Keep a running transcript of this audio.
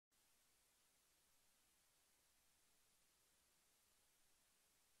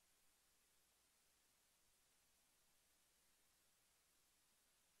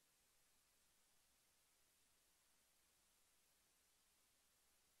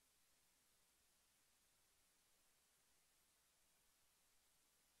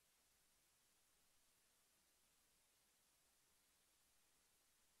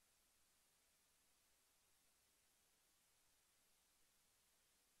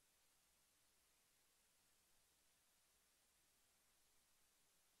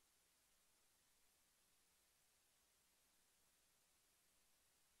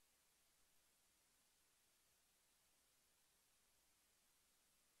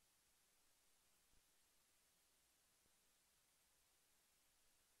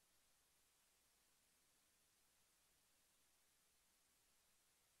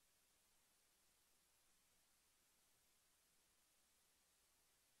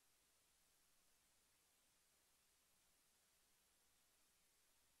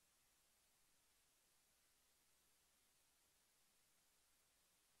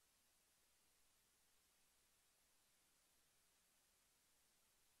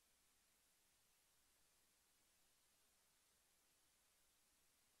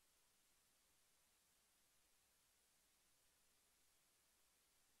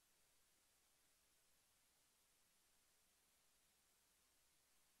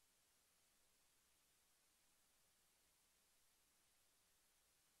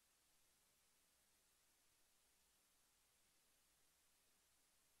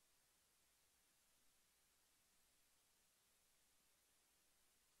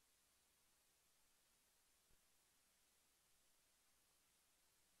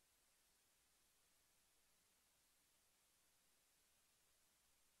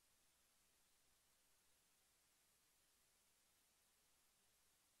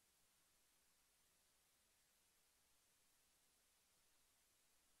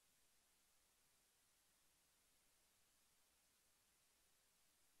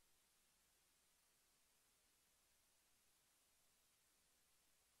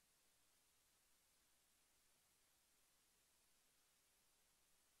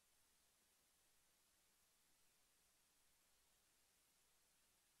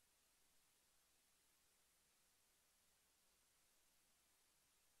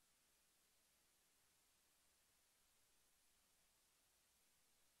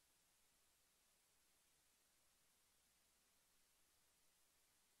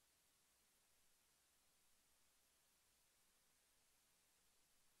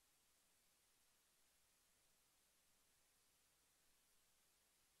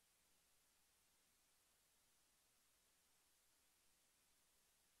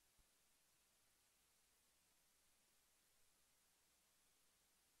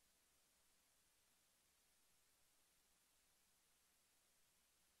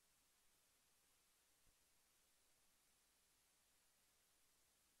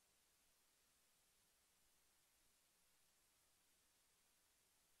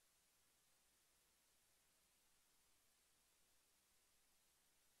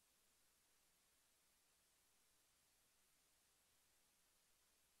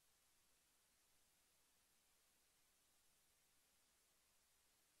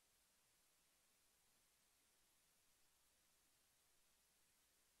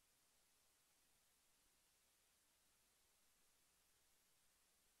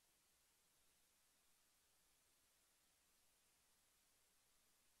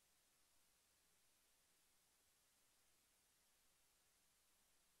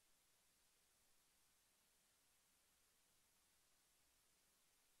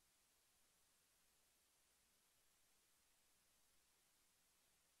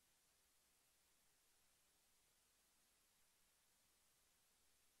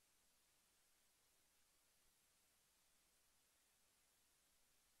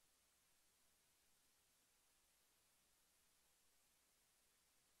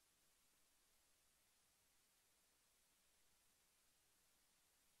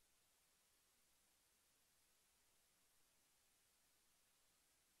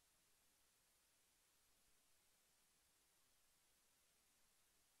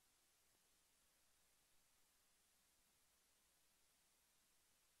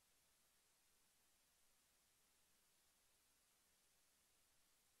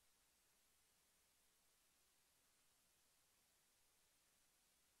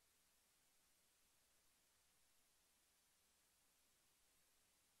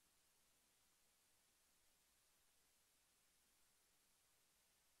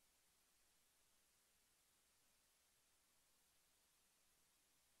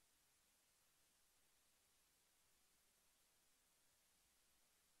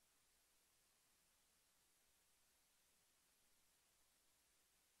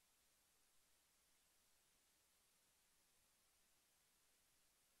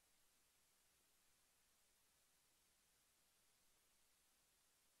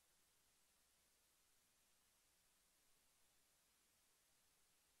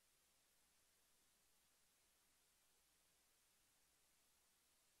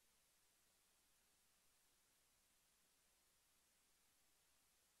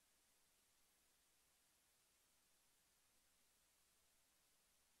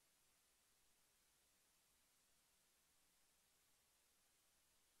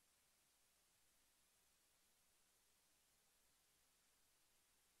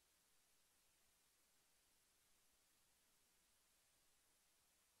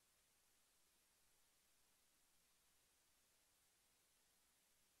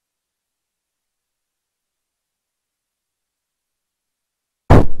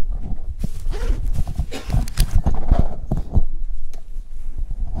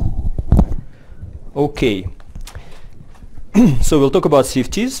Okay. So we'll talk about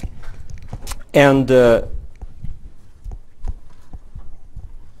CFTs, and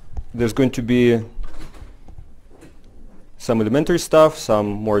there's going to be some elementary stuff, some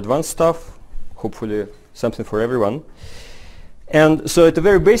more advanced stuff, hopefully something for everyone. And so at a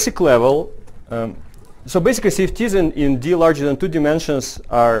very basic level, so basically CFTs in D larger than 2 dimensions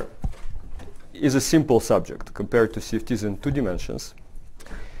is a simple subject compared to CFTs in 2 dimensions.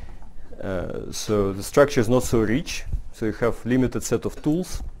 So the structure is not so rich, so you have limited set of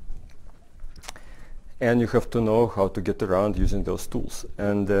tools, and you have to know how to get around using those tools.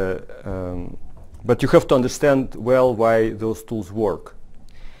 And but you have to understand well why those tools work.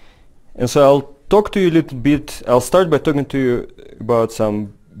 And so I'll talk to you a little bit. I'll start by talking to you about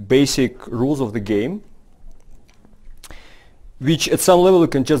some basic rules of the game, which at some level you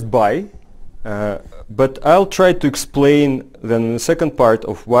can just buy. But I'll try to explain then in the second part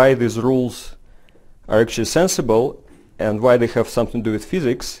of why these rules are actually sensible and why they have something to do with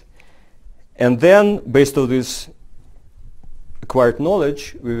physics. And then, based on this acquired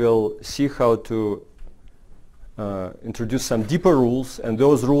knowledge, we will see how to introduce some deeper rules, and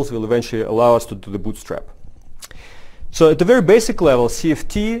those rules will eventually allow us to do the bootstrap. So at a very basic level,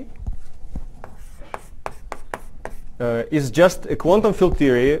 CFT is just a quantum field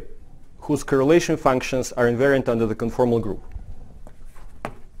theory whose correlation functions are invariant under the conformal group.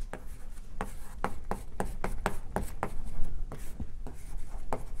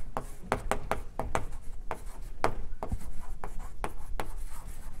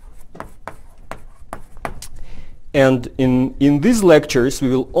 And in these lectures, we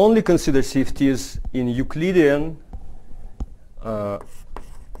will only consider CFTs in Euclidean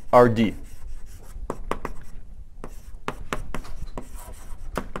RD.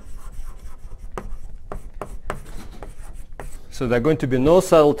 So there are going to be no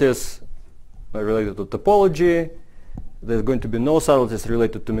subtleties related to topology. There's going to be no subtleties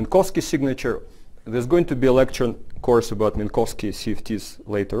related to Minkowski signature. There's going to be a lecture course about Minkowski CFTs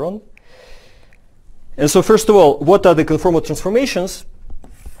later on. And so first of all, what are the conformal transformations?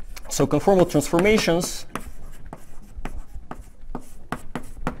 So conformal transformations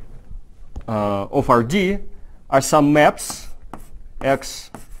of RD are some maps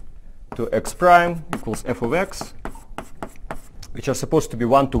x to x prime equals f of x, which are supposed to be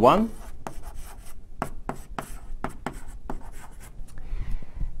 1-to-1.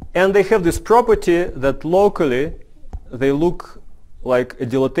 And they have this property that locally they look like a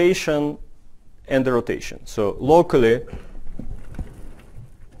dilatation and a rotation. So locally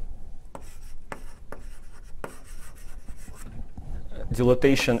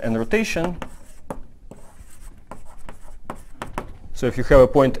dilatation and rotation. So if you have a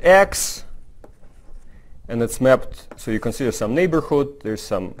point x and it's mapped, so you consider some neighborhood, there's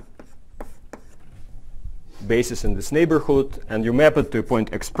some basis in this neighborhood, and you map it to a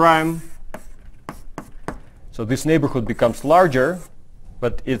point x prime. So this neighborhood becomes larger,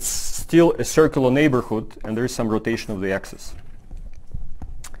 but it's still a circular neighborhood, and there is some rotation of the axis.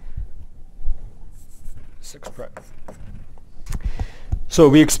 X prime. So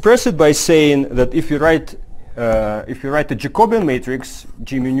we express it by saying that if you write a Jacobian matrix,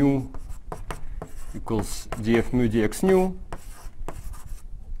 G mu nu equals df mu dx nu.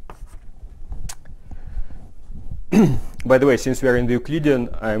 By the way, since we are in the Euclidean,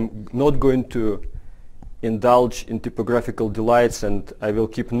 I'm not going to indulge in typographical delights, and I will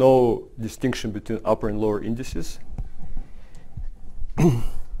keep no distinction between upper and lower indices.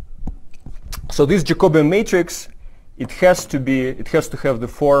 So this Jacobian matrix, it has to have the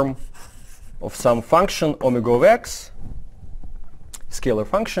form of some function omega of x, scalar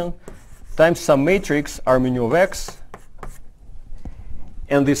function, times some matrix R mu nu of x,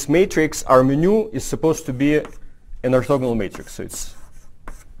 and this matrix R mu nu is supposed to be an orthogonal matrix. So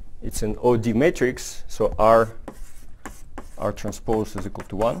it's an OD matrix, so R transpose is equal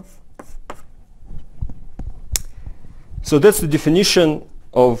to 1. So that's the definition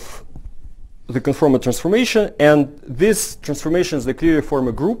of the conformal transformation, and these transformations, they clearly form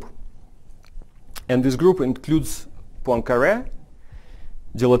a group, and this group includes Poincare,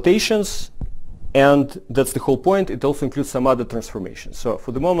 dilatations, and that's the whole point. It also includes some other transformations. So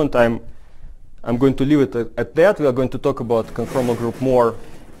for the moment, I'm going to leave it at that. We are going to talk about conformal group more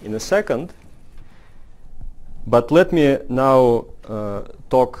in a second. But let me now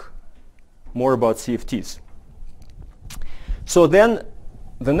talk more about CFTs. So then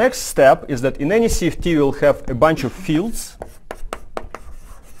the next step is that in any CFT we'll have a bunch of fields,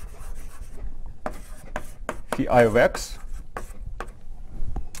 phi I of x.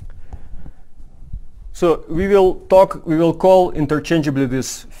 So we will call interchangeably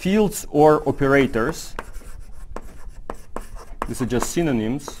these fields or operators. These are just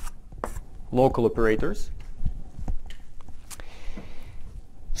synonyms, local operators.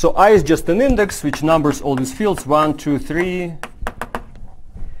 So I is just an index which numbers all these fields, 1, 2, 3.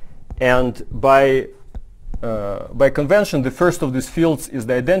 And by convention, the first of these fields is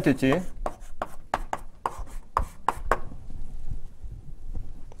the identity.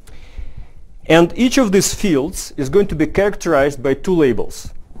 And each of these fields is going to be characterized by two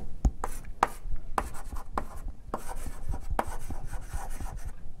labels.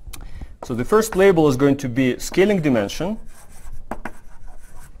 So the first label is going to be scaling dimension.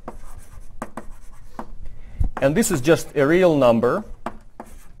 And this is just a real number,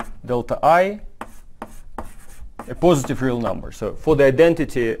 delta I, a positive real number. So for the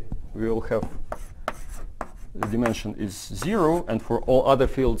identity, we will have the dimension is 0, and for all other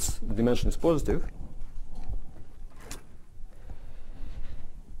fields, the dimension is positive.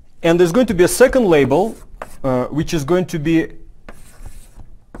 And there's going to be a second label, which is going to be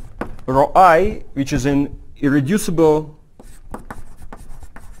rho I, which is an irreducible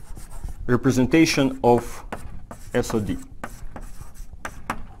representation of SOD.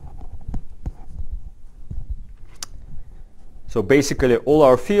 So basically, all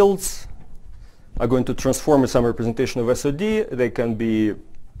our fields are going to transform in some representation of SOD. They can be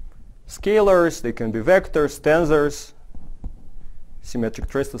scalars, they can be vectors, tensors, symmetric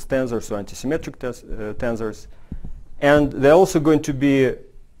traceless tensors, or antisymmetric tensors. And they're also going to be,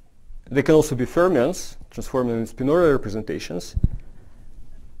 they can also be fermions, transformed in spinorial representations.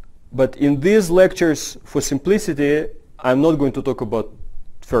 But in these lectures, for simplicity, I'm not going to talk about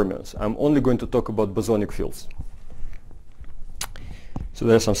fermions. I'm only going to talk about bosonic fields. So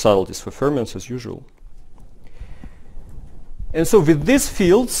there are some subtleties for fermions as usual. And so with these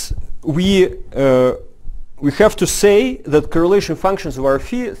fields, we have to say that correlation functions of our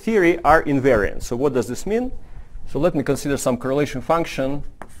theory are invariant. So what does this mean? So let me consider some correlation function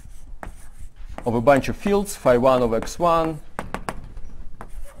of a bunch of fields, phi 1 of x1,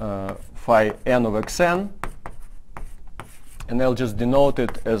 phi n of xn, and I'll just denote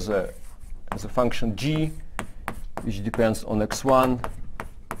it as a function g, which depends on x1,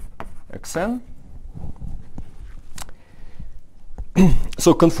 xn.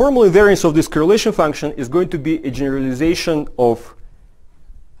 So conformal invariance of this correlation function is going to be a generalization of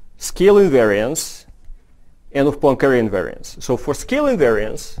scale invariance and of Poincare invariance. So for scale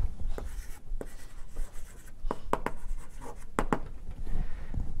invariance,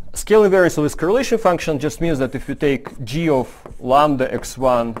 scale invariance of this correlation function just means that if you take g of lambda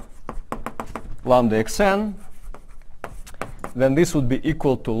x1, lambda xn, then this would be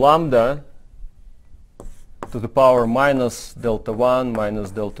equal to lambda to the power minus delta 1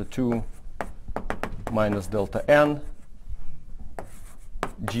 minus delta 2 minus delta n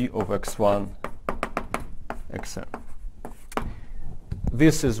g of x1 xn.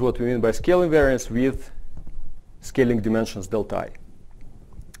 This is what we mean by scale invariance with scaling dimensions delta I.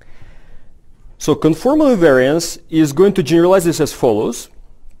 So conformal invariance is going to generalize this as follows.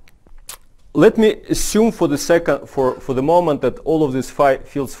 Let me assume for the moment that all of these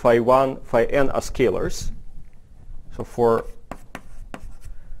fields phi 1, phi n are scalars. So for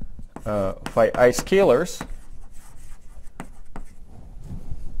phi I scalars,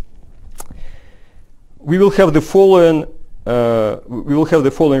 we will have the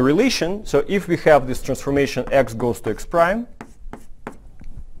following relation. So if we have this transformation x goes to x prime,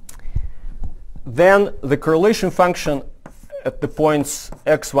 then the correlation function at the points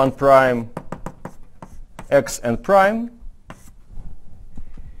x1 prime, xn prime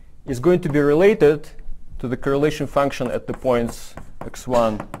is going to be related to the correlation function at the points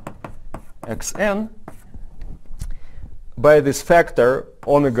x1, xn by this factor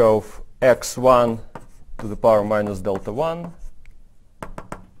omega of x1 to the power minus delta 1,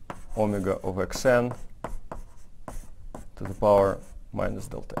 omega of xn to the power minus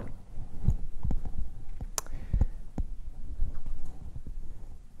delta n.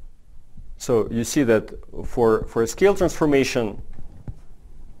 So you see that for a scale transformation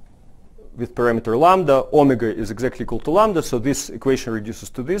with parameter lambda, omega is exactly equal to lambda, so this equation reduces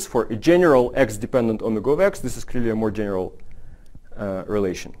to this. For a general x-dependent omega of x, this is clearly a more general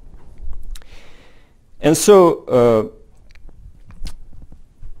relation. And so,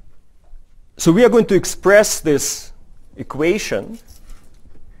 so we are going to express this equation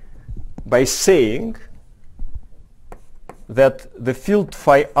by saying that the field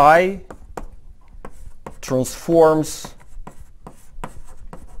phi I transforms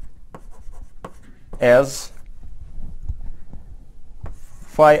as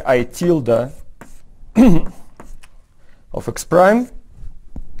phi I tilde of x prime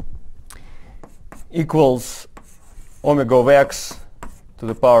equals omega of x to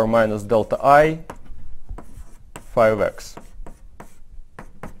the power minus delta I phi of x.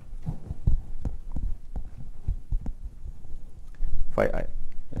 Phi I.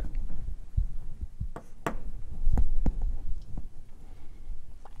 Yeah.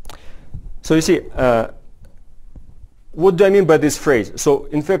 So you see, what do I mean by this phrase? So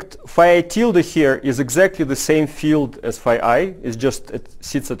in fact, phi I tilde here is exactly the same field as phi I, it's just it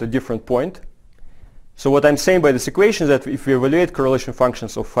sits at a different point. So what I'm saying by this equation is that if we evaluate correlation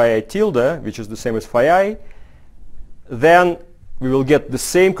functions of phi I tilde, which is the same as phi I, then we will get the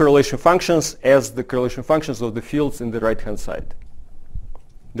same correlation functions as the correlation functions of the fields in the right-hand side.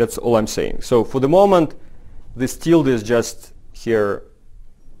 That's all I'm saying. So for the moment, this tilde is just here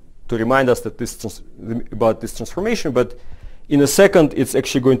to remind us that about this transformation, but in a second it's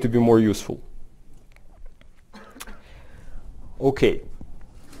actually going to be more useful. Okay.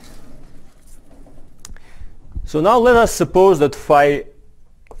 So now let us suppose that phi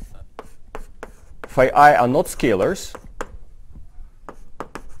I are not scalars.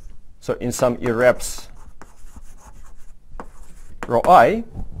 So in some irreps rho I.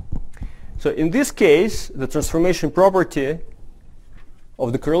 So in this case, the transformation property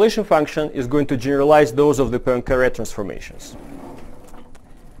of the correlation function is going to generalize those of the Poincaré transformations.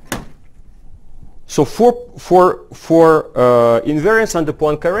 So for invariance under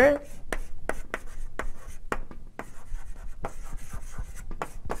Poincaré,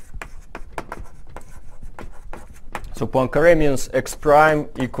 so Poincaré means x prime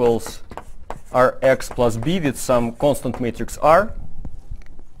equals Rx plus b with some constant matrix R.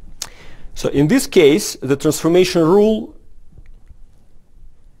 So in this case, the transformation rule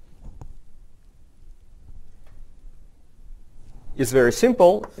is very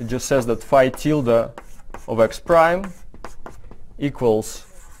simple. It just says that phi tilde of x prime equals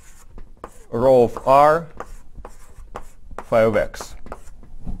rho of R phi of x,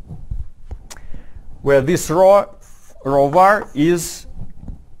 where this rho of R is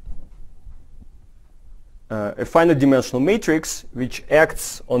a finite dimensional matrix which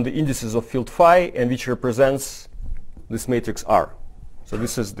acts on the indices of field phi and which represents this matrix R. So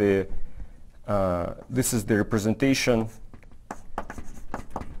this is the representation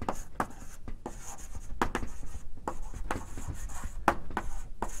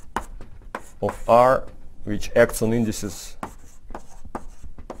of R which acts on indices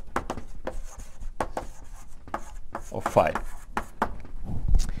of phi.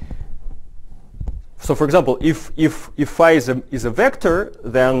 So for example, if phi is a vector,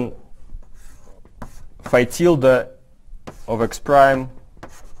 then phi tilde of x prime,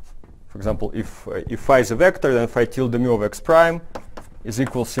 for example, if phi is a vector, then phi tilde mu of x prime is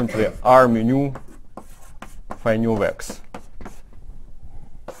equal simply R mu nu phi nu of x.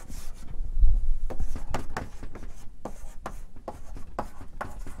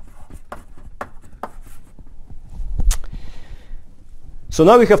 So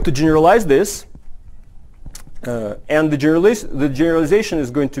now we have to generalize this, and the generalization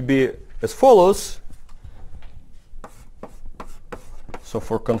is going to be as follows. So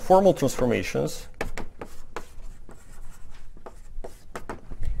for conformal transformations,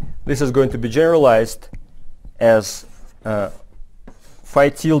 this is going to be generalized as phi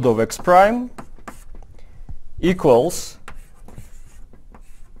tilde of x prime equals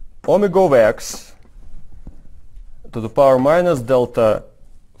omega of x to the power minus delta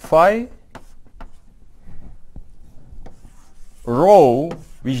phi rho,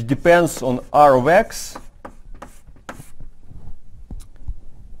 which depends on R of x,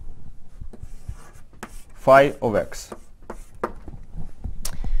 phi of x.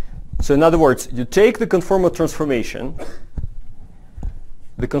 So in other words, you take the conformal transformation.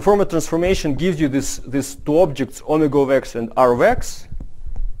 The conformal transformation gives you these two objects, omega of x and R of x,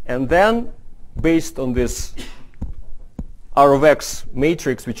 and then based on this R of x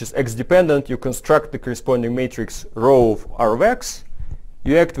matrix, which is x dependent, you construct the corresponding matrix rho of R of x,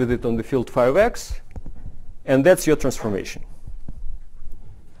 you act with it on the field phi of x, and that's your transformation.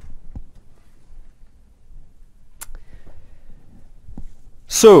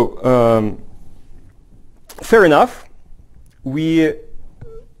 So fair enough, we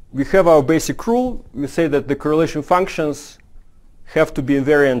have our basic rule. We say that the correlation functions have to be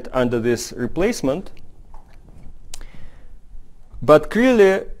invariant under this replacement. But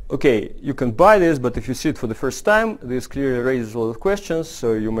clearly, okay, you can buy this, but if you see it for the first time, this clearly raises a lot of questions.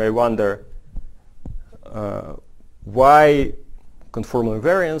 So you may wonder why conformal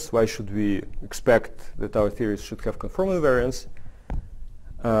invariance? Why should we expect that our theories should have conformal invariance?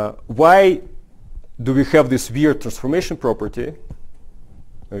 Why do we have this weird transformation property,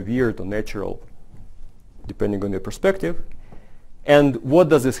 weird or natural, depending on your perspective, and what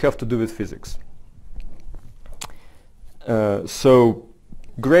does this have to do with physics? So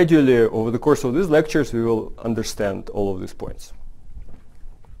gradually, over the course of these lectures, we will understand all of these points.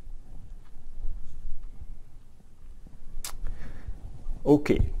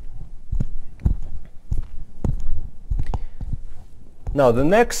 Okay. Now the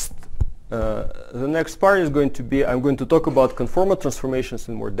next part is going to be, I'm going to talk about conformal transformations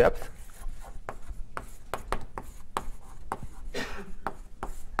in more depth.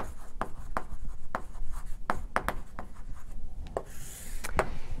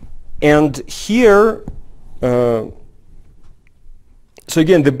 And here, so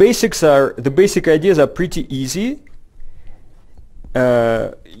again, the basic ideas are pretty easy.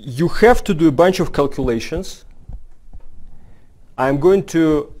 You have to do a bunch of calculations. I'm going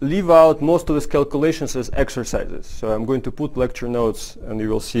to leave out most of these calculations as exercises. So I'm going to put lecture notes and you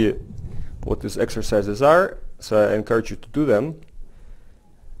will see what these exercises are. So I encourage you to do them.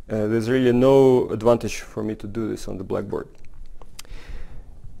 There's really no advantage for me to do this on the blackboard.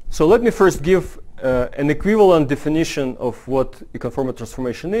 So let me first give an equivalent definition of what a conformal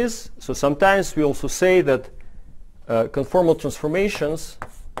transformation is. So sometimes we also say that conformal transformations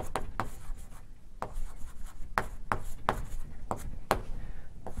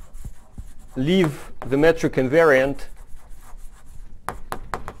leave the metric invariant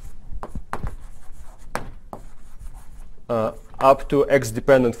up to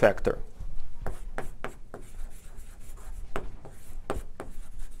x-dependent factor.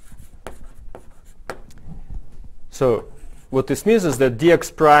 So what this means is that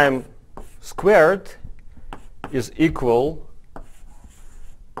dx prime squared is equal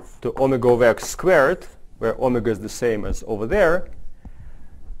to omega of x squared, where omega is the same as over there,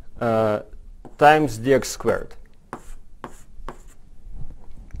 times dx squared.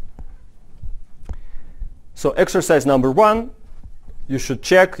 So exercise number 1, you should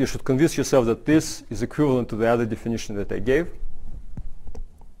check, you should convince yourself that this is equivalent to the other definition that I gave.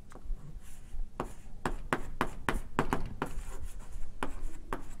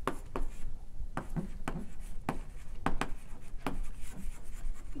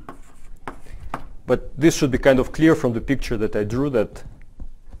 But this should be kind of clear from the picture that I drew, that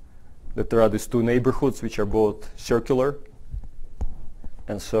there are these two neighborhoods which are both circular.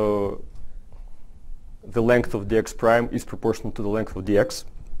 And so the length of dx prime is proportional to the length of dx.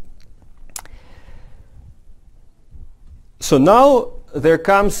 So now there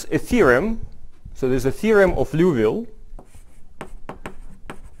comes a theorem. So there's a theorem of Liouville,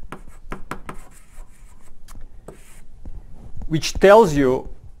 which tells you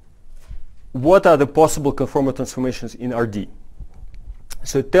what are the possible conformal transformations in RD.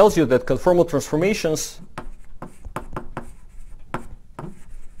 So it tells you that conformal transformations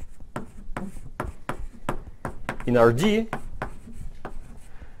in RD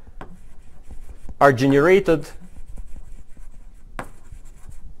are generated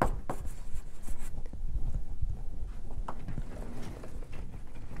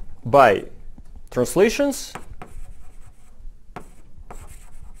by translations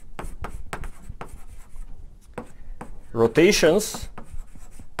rotations,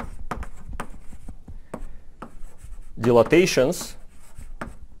 dilatations.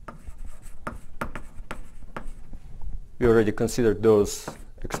 We already considered those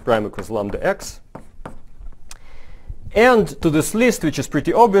x prime equals lambda x. And to this list, which is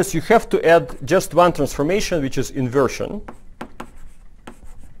pretty obvious, you have to add just one transformation, which is inversion.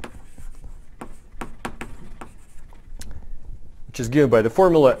 Which is given by the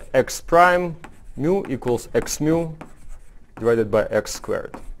formula x prime mu equals x mu divided by x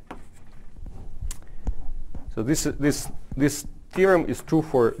squared. So this theorem is true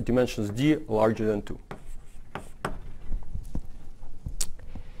for dimensions d larger than 2.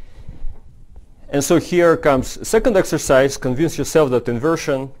 And so here comes a second exercise. Convince yourself that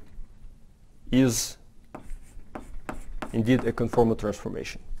inversion is indeed a conformal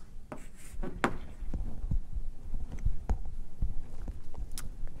transformation.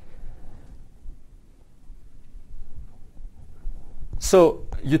 So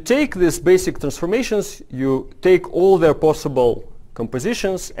you take these basic transformations, you take all their possible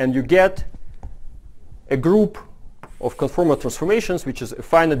compositions, and you get a group of conformal transformations, which is a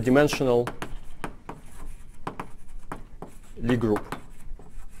finite dimensional Lie group.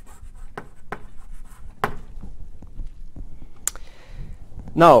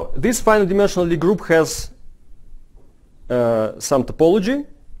 Now, this finite dimensional Lie group has some topology,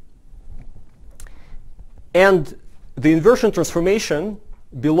 and the inversion transformation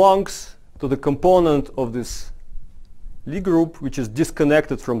belongs to the component of this Lie group which is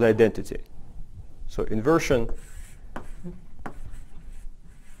disconnected from the identity. So inversion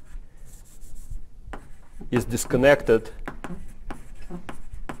is disconnected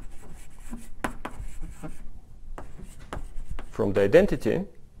from the identity.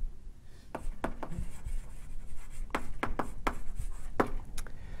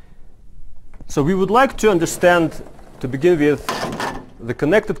 So we would like to understand, to begin with, the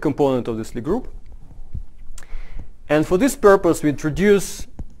connected component of this Lie group. And for this purpose, we introduce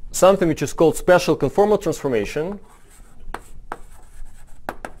something which is called special conformal transformation.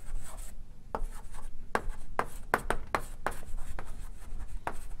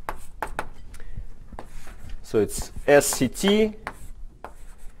 So it's SCT,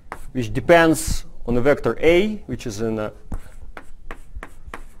 which depends on a vector A, which is an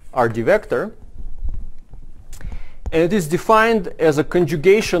RD vector. And it is defined as a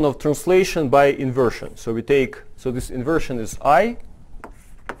conjugation of translation by inversion. So we take, so this inversion is I,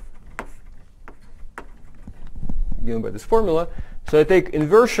 given by this formula. So I take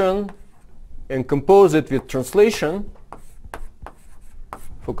inversion and compose it with translation.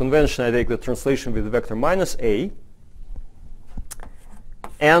 For convention, I take the translation with the vector minus A,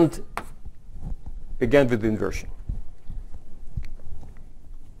 and again with the inversion.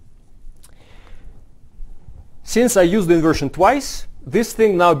 Since I used the inversion twice, this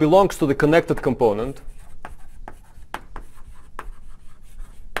thing now belongs to the connected component.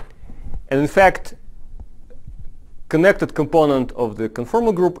 And in fact, connected component of the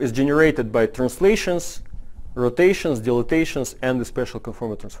conformal group is generated by translations, rotations, dilatations, and the special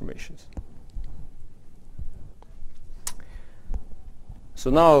conformal transformations. So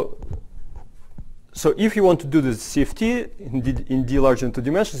now, so if you want to do this CFT in D larger than 2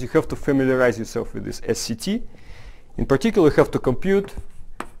 dimensions, you have to familiarize yourself with this SCT. In particular, you have to compute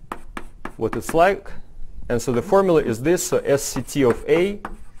what it's like. And so the formula is this, so SCT of A,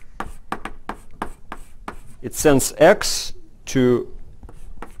 it sends x to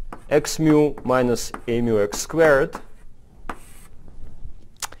x mu minus a mu x squared,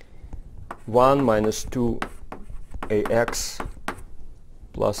 1 minus 2 ax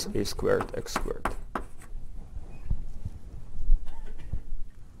plus a squared x squared.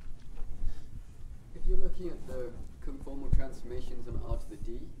 If you're looking at the conformal transformations on R to the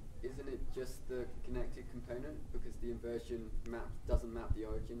D, isn't it just the connected component because the inversion doesn't map the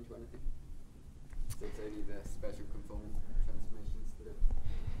origin to anything? So it's only the special conformal transformations that are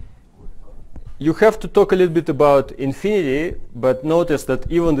modified. You have to talk a little bit about infinity, but notice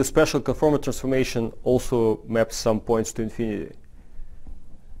that even the special conformal transformation also maps some points to infinity.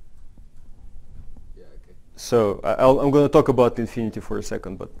 Yeah, okay. So I'm going to talk about infinity for a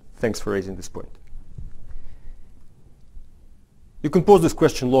second, but thanks for raising this point. You can pose this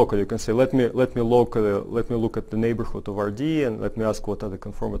question locally. You can say, let me look at the neighborhood of RD and let me ask what are the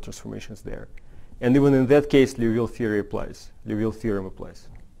conformal transformations there. And even in that case, Liouville theorem applies.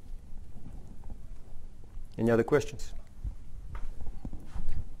 Any other questions?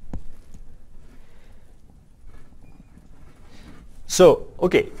 So,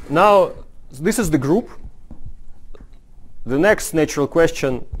 okay, now this is the group. The next natural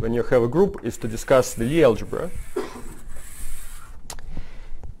question when you have a group is to discuss the Lie algebra.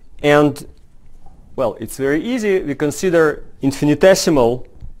 And, well, it's very easy. We consider infinitesimal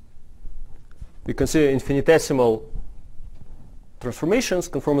transformations,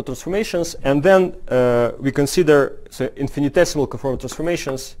 conformal transformations, and then we consider infinitesimal conformal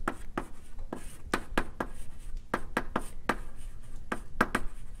transformations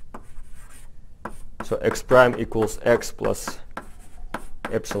so x prime equals x plus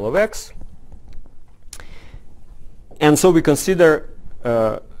epsilon of x. And so we consider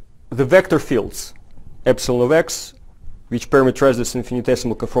the vector fields epsilon of x, which parameterize this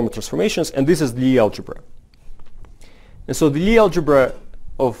infinitesimal conformal transformations, and this is the Lie algebra. And so the Lie algebra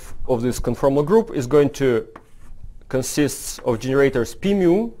of this conformal group is going to consist of generators p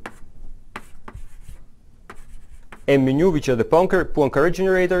mu, m mu, which are the Poincare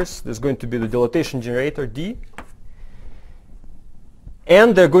generators. There's going to be the dilatation generator d,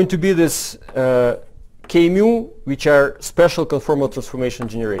 and they're going to be this k mu, which are special conformal transformation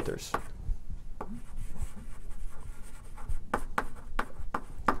generators.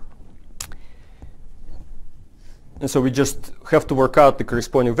 And so we just have to work out the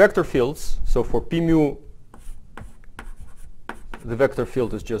corresponding vector fields. So for p mu, the vector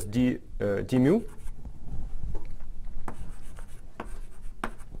field is just d mu.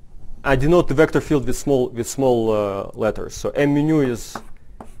 I denote the vector field with small letters. So m mu is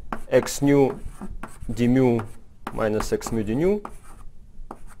x nu d mu minus x mu d nu.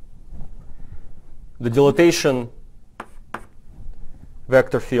 The dilatation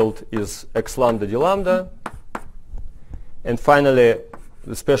vector field is x lambda d lambda. And finally,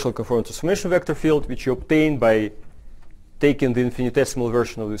 the special conformal transformation vector field, which you obtain by taking the infinitesimal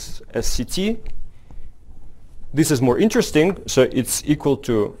version of this SCT. This is more interesting, so it's equal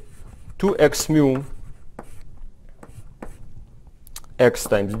to 2x mu x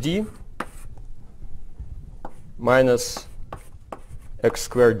times d minus x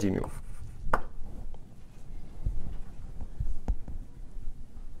squared d mu.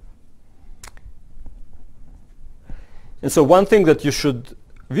 And so one thing that you should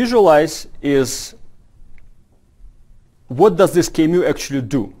visualize is what does this k mu actually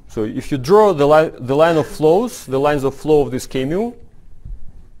do? So if you draw the line of flows, the lines of flow of this k mu,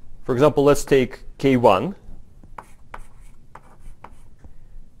 for example, let's take k1.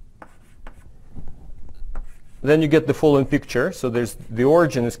 Then you get the following picture. So there's the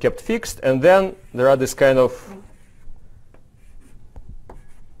origin is kept fixed, and then there are this kind of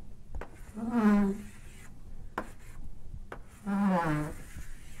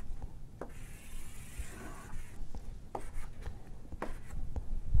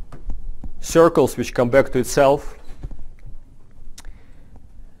circles which come back to itself,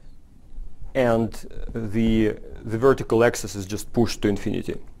 and the vertical axis is just pushed to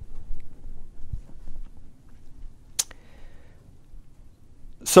infinity.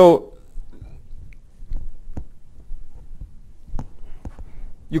 So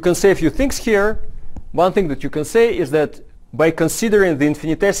you can say a few things here. One thing that you can say is that by considering the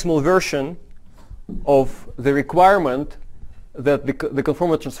infinitesimal version of the requirement that the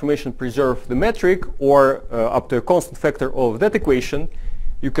conformal transformation preserve the metric or up to a constant factor of that equation,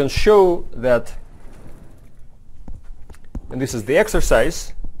 you can show that, and this is the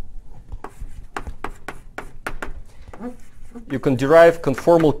exercise, you can derive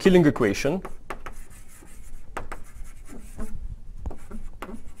conformal killing equation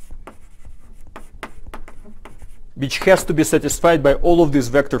which has to be satisfied by all of these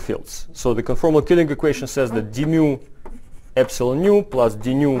vector fields. So the conformal killing equation says that d mu epsilon mu plus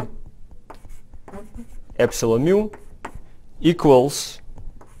d nu epsilon mu equals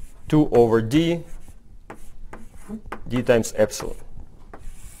 2 over d times epsilon.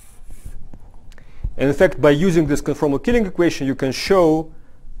 And in fact, by using this conformal killing equation, you can show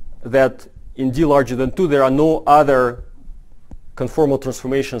that in d larger than 2, there are no other conformal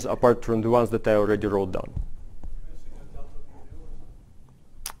transformations apart from the ones that I already wrote down.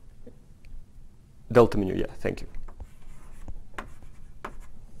 Delta mu, yeah, thank you.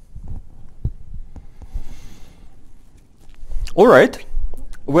 All right.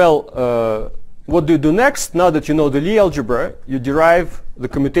 Well, what do you do next? Now that you know the Lie algebra, you derive the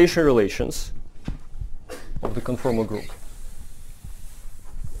commutation relations of the conformal group.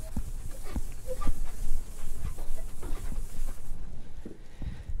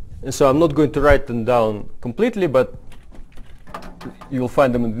 And so I'm not going to write them down completely, but you'll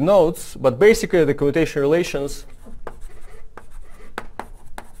find them in the notes. But basically, the commutation relations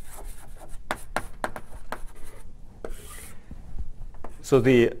so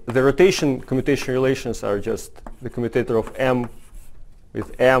the rotation commutation relations are just the commutator of m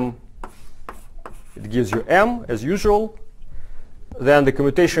with m. It gives you m as usual. Then the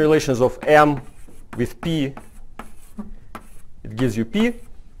commutation relations of m with p, it gives you p.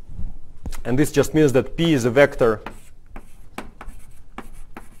 And this just means that p is a vector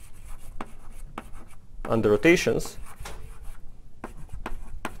under rotations.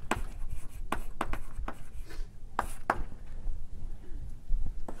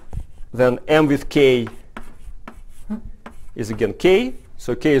 Then m with k is again k.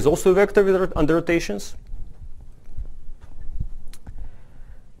 So k is also a vector with under rotations.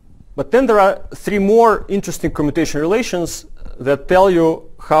 But then there are 3 more interesting commutation relations that tell you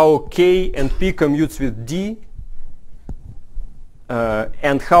how k and p commutes with d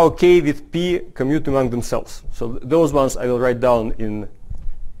and how k with p commute among themselves. So those ones I will write down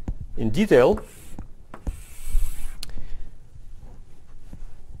in detail.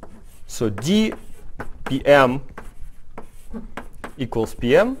 So d pm equals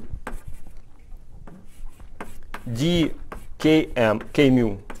pm, d km k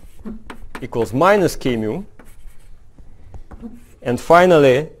mu equals minus k mu, and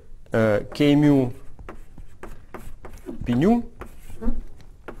finally k mu p nu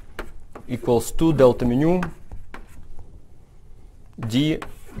equals 2 delta mu nu d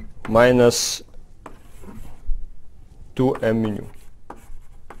minus 2 m mu nu.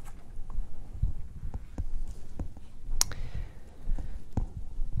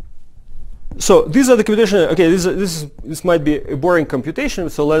 So these are the computation. Okay, this might be a boring computation,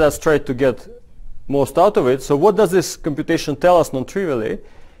 so let us try to get most out of it. So what does this computation tell us non-trivially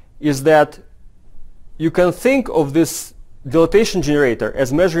is that you can think of this dilatation generator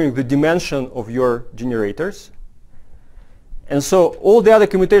as measuring the dimension of your generators. And so all the other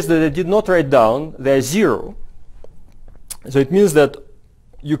commutations that I did not write down, they are 0. So it means that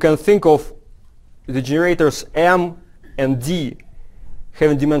you can think of the generators M and D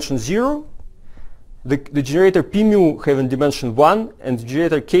having dimension 0, the generator P mu having dimension 1, and the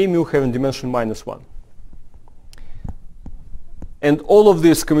generator K mu having dimension -1. And all of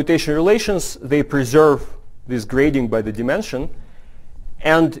these commutation relations, they preserve this grading by the dimension.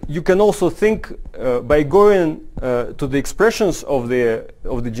 And you can also think by going to the expressions of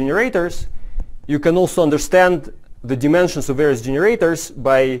the generators, you can also understand the dimensions of various generators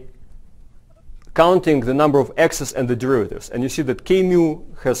by counting the number of x's and the derivatives. And you see that K mu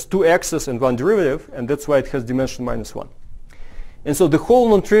has 2 x's and 1 derivative, and that's why it has dimension -1. And so the whole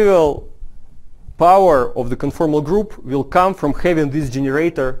non-trivial power of the conformal group will come from having this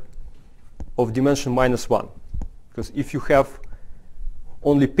generator of dimension -1. Because if you have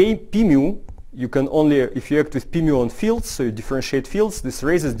only P mu, you can only, if you act with P mu on fields, so you differentiate fields, this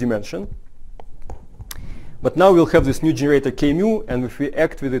raises dimension. But now we'll have this new generator K mu, and if we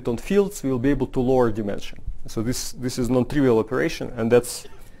act with it on fields, we'll be able to lower dimension. So this is non-trivial operation, and that's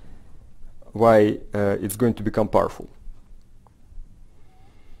why it's going to become powerful.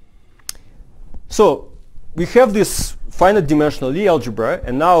 So we have this finite dimensional Lie algebra,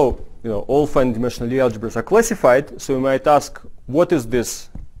 and now all finite dimensional Lie algebras are classified. So we might ask, what is this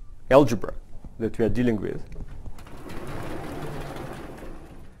algebra that we are dealing with?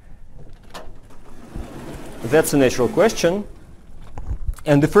 That's a natural question.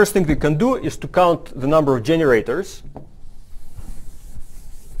 And the first thing we can do is to count the number of generators.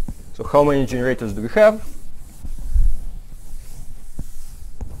 So how many generators do we have?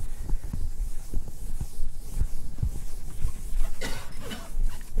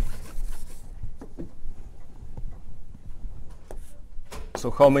 So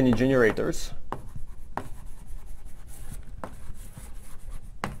how many generators?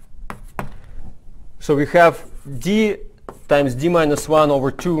 So we have d times d minus 1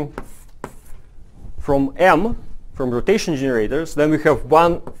 over 2 from M, from rotation generators. Then we have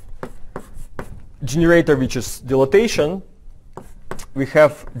one generator which is dilatation. We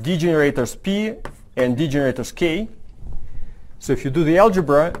have d generators P and d generators K. So if you do the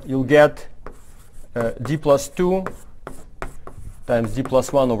algebra, you'll get d plus 2 times d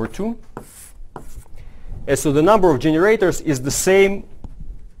plus 1 over 2. And so the number of generators is the same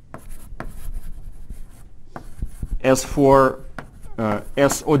as for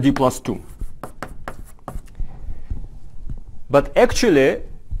SOD plus 2. But actually,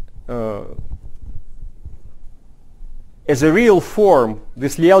 as a real form,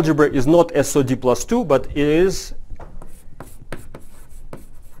 this Lie algebra is not SOD plus 2, but it is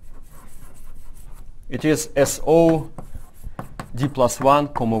SOD plus 1,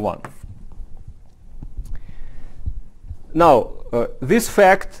 1. Now, this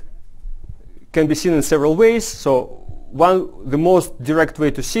fact can be seen in several ways. So the most direct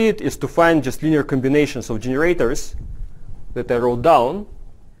way to see it is to find just linear combinations of generators that I wrote down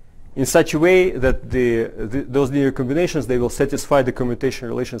in such a way that those linear combinations, they will satisfy the commutation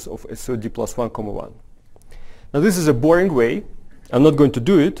relations of SOD plus 1, 1. Now this is a boring way. I'm not going to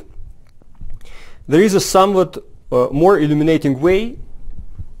do it. There is a somewhat more illuminating way,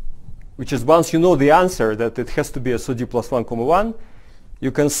 which is once you know the answer that it has to be SOD plus 1, 1,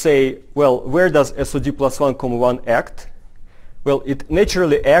 you can say, well, where does SOD plus 1, 1 act? Well, it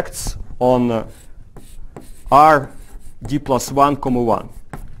naturally acts on RD plus 1, 1.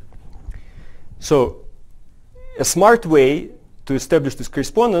 So a smart way to establish this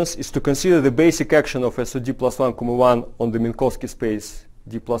correspondence is to consider the basic action of SOD plus 1, 1 on the Minkowski space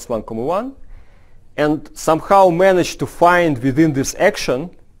D plus 1, 1, and somehow manage to find within this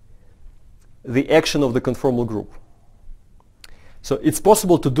action the action of the conformal group. So it's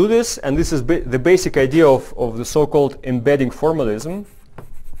possible to do this, and this is the basic idea of the so-called embedding formalism.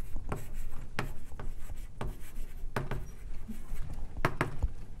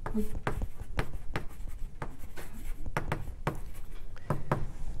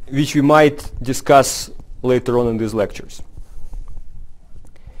 Which we might discuss later on in these lectures.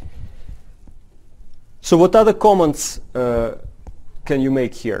 So what other comments can you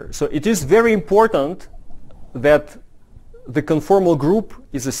make here? So it is very important that the conformal group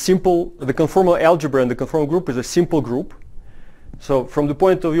is a simple, the conformal algebra and the conformal group is a simple group. So from the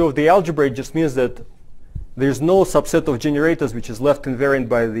point of view of the algebra, it just means that there's no subset of generators which is left invariant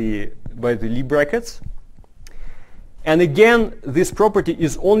by the Lie brackets. And again, this property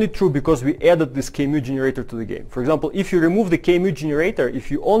is only true because we added this K-mu generator to the game. For example, if you remove the K-mu generator,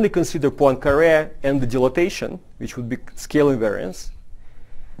 if you only consider Poincare and the dilatation, which would be scale invariance,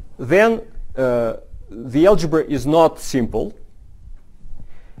 then the algebra is not simple.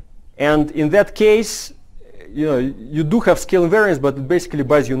 And in that case, you do have scale invariance, but it basically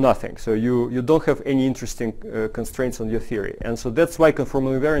buys you nothing. So you don't have any interesting constraints on your theory. And so that's why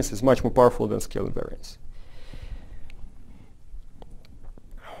conformal invariance is much more powerful than scale invariance.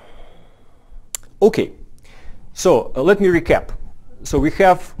 Okay, so let me recap. So we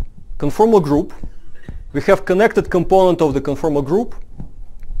have conformal group, we have connected component of the conformal group,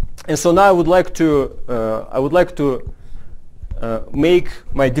 and so now I would like to make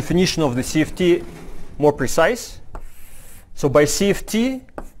my definition of the CFT more precise. So by CFT,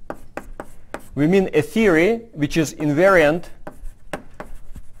 we mean a theory which is invariant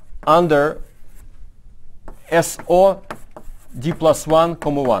under SO d plus 1,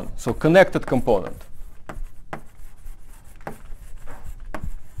 1, so connected component.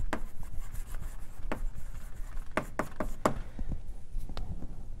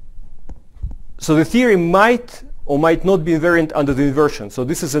 So the theory might or might not be invariant under the inversion. So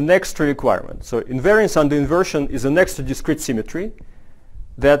this is an extra requirement. So invariance under inversion is an extra discrete symmetry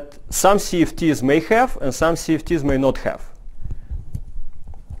that some CFTs may have and some CFTs may not have.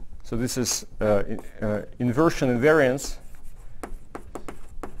 So this is inversion invariance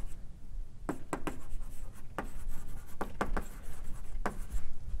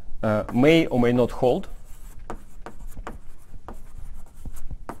may or may not hold.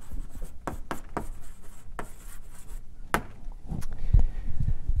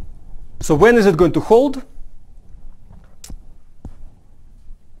 So when is it going to hold?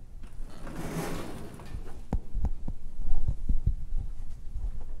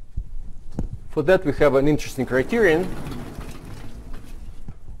 For that we have an interesting criterion.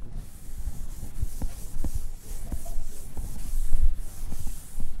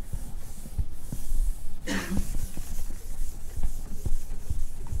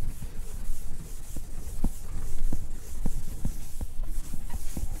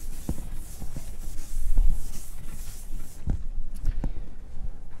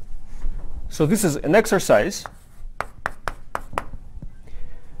 So this is an exercise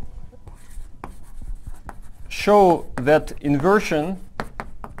show that inversion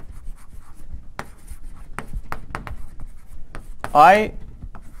I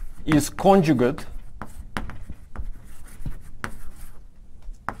is conjugate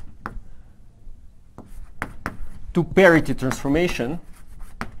to parity transformation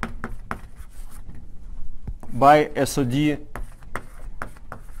by SOD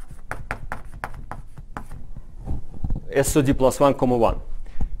plus 1, 1.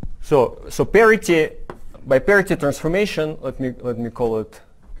 So parity, by parity transformation, let me call it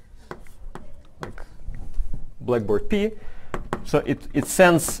like blackboard P. So it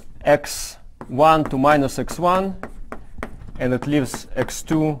sends x1 to minus x1, and it leaves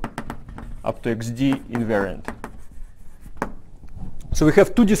x2 up to xd invariant. So we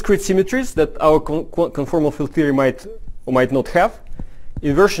have two discrete symmetries that our conformal field theory might or might not have.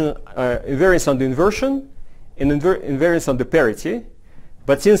 Invariance under inversion and invariance under parity.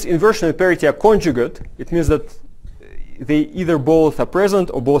 But since inversion and parity are conjugate, it means that they either both are present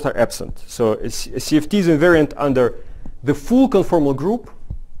or both are absent. So a CFT is invariant under the full conformal group,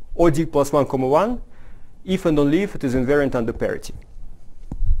 OD plus 1, 1, if and only if it is invariant under parity.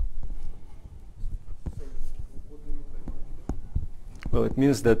 Well, it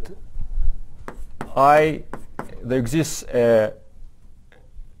means that there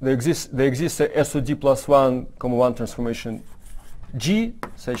exists a SOD plus 1, 1 transformation G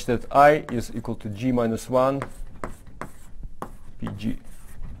such that I is equal to G minus 1 PG.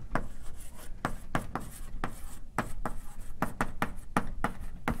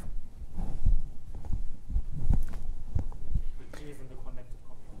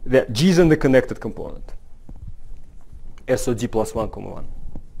 The G is in the connected component. SOD plus 1, 1.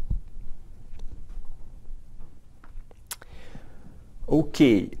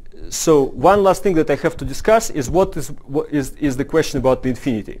 Okay, so one last thing that I have to discuss is what is the question about the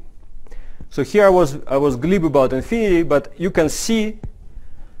infinity. So here I was glib about infinity, but you can see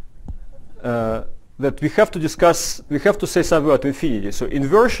that we have to say something about infinity. So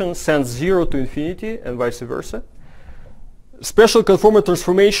inversion sends 0 to infinity and vice versa. Special conformal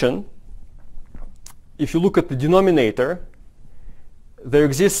transformation, if you look at the denominator, there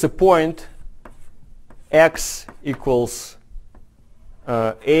exists a point x equals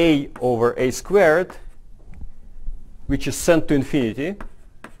a over a squared, which is sent to infinity.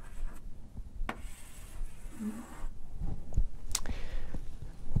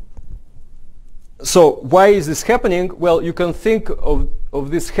 So why is this happening? Well, you can think of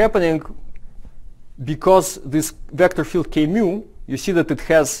this happening because this vector field k mu, you see that it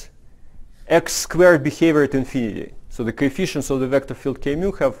has x squared behavior at infinity. So the coefficients of the vector field k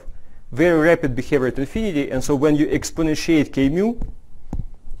mu have very rapid behavior at infinity, and so when you exponentiate k mu,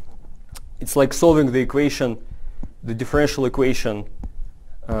 it's like solving the equation, the differential equation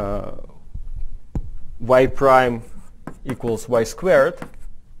y prime equals y squared,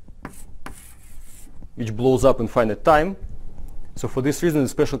 which blows up in finite time. So for this reason, the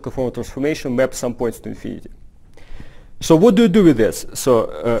special conformal transformation maps some points to infinity. So what do you do with this?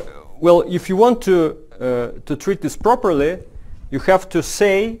 So well, if you want to treat this properly, you have to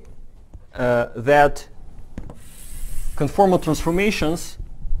say that conformal transformations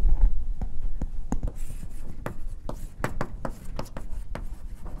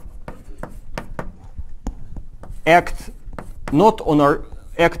act not on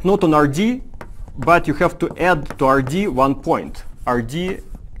RD, but you have to add to RD one point, RD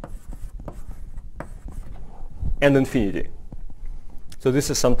and infinity. So this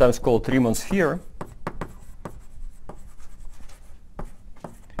is sometimes called Riemann sphere.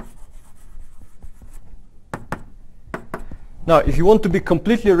 Now, if you want to be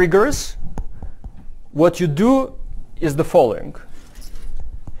completely rigorous, what you do is the following.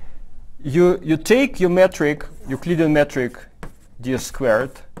 You take your metric, Euclidean metric ds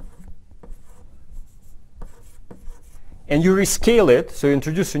squared, and you rescale it. So you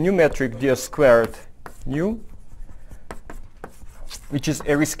introduce a new metric ds squared nu, which is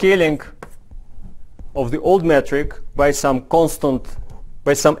a rescaling of the old metric by some constant,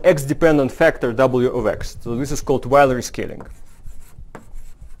 by some x-dependent factor w of x. So this is called Weyl rescaling.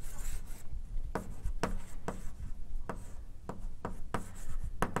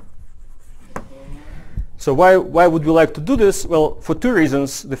 So why would we like to do this? Well, for two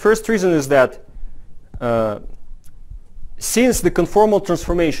reasons. The first reason is that since the conformal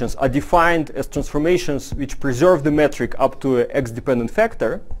transformations are defined as transformations which preserve the metric up to an x-dependent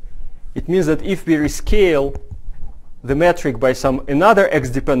factor, it means that if we rescale the metric by some another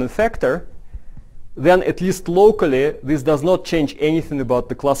x-dependent factor, then at least locally this does not change anything about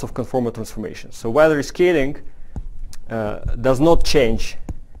the class of conformal transformations. So Weyl rescaling does not change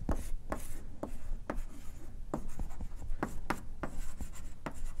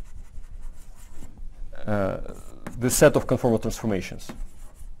the set of conformal transformations.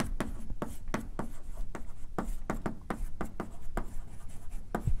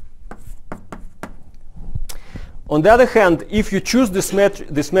 On the other hand, if you choose this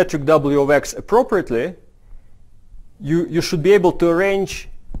metric w of x appropriately, you should be able to arrange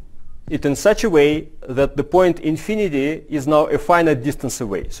it in such a way that the point infinity is now a finite distance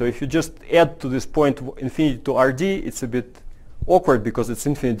away. So if you just add to this point infinity to RD, it's a bit awkward because it's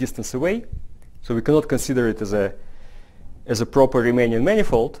infinite distance away. So we cannot consider it as a proper Riemannian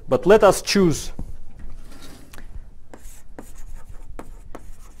manifold. But let us choose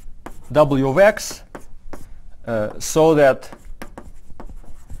w of x so that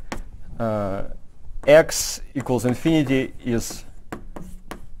x equals infinity is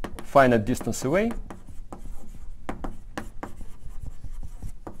finite distance away.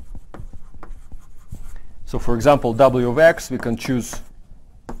 So for example, w of x, we can choose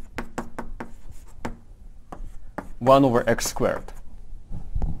 1 over x squared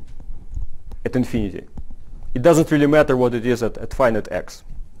at infinity. It doesn't really matter what it is at finite x.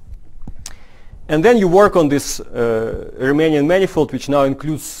 And then you work on this Riemannian manifold, which now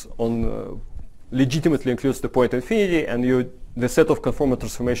includes legitimately includes the point infinity, and the set of conformal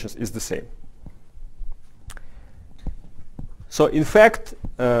transformations is the same. So in fact,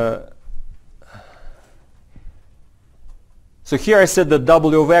 so here I said that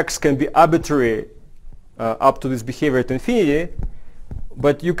w of x can be arbitrary up to this behavior at infinity,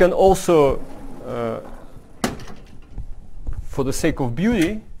 but you can also, for the sake of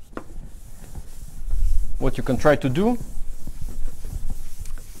beauty, what you can try to do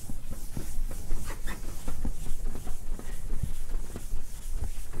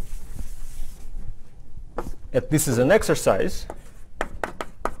this is an exercise.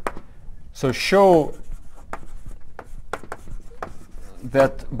 So show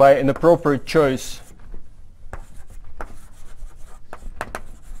that by an appropriate choice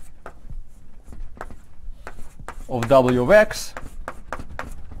of w of x,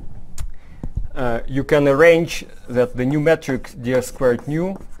 you can arrange that the new metric ds squared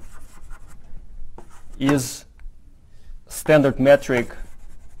nu is standard metric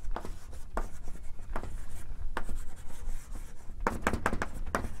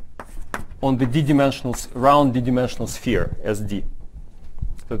on the round d-dimensional sphere SD.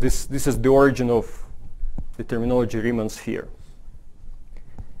 So this is the origin of the terminology Riemann sphere.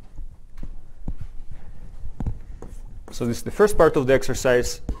 So this is the first part of the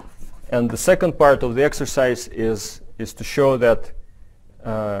exercise, and the second part of the exercise is to show that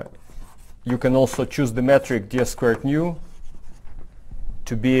you can also choose the metric ds squared nu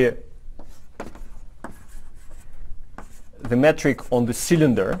to be the metric on the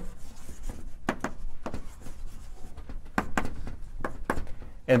cylinder,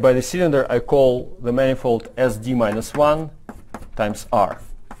 and by the cylinder I call the manifold SD minus 1 times R.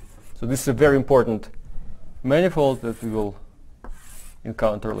 So this is a very important manifold that we will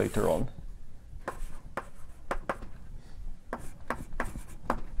encounter later on.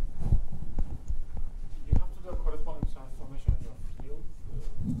 You have to do a corresponding transformation in your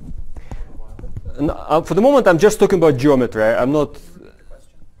field? No, for the moment I'm just talking about geometry. I'm not...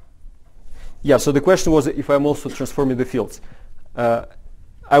 Yeah, so the question was if I'm also transforming the fields.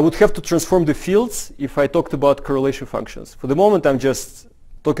 I would have to transform the fields if I talked about correlation functions. For the moment I'm just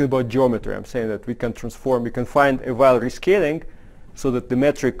talking about geometry. I'm saying that we can transform, we can find a while rescaling so that the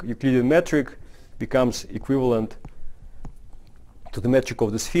metric, Euclidean metric, becomes equivalent to the metric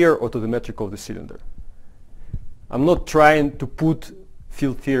of the sphere or to the metric of the cylinder. I'm not trying to put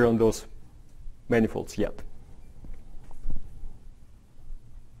field theory on those manifolds yet.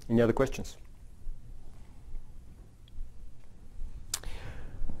 Any other questions?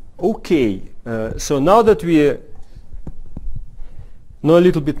 Okay, so now that we know a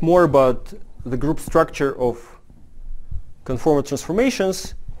little bit more about the group structure of conformal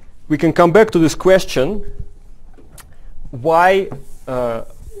transformations, we can come back to this question: why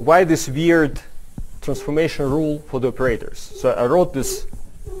this weird transformation rule for the operators? So I wrote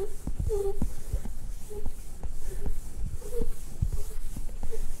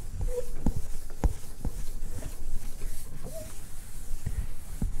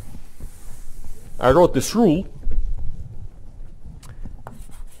this rule.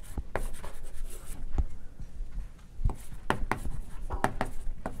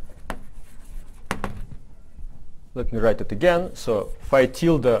 Let me write it again. So phi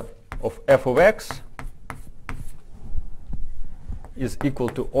tilde of f of x is equal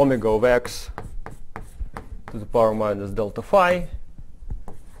to omega of x to the power minus delta phi,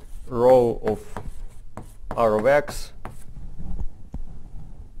 rho of r of x,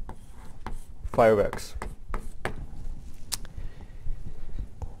 phi of x.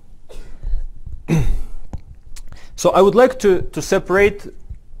 So I would like to separate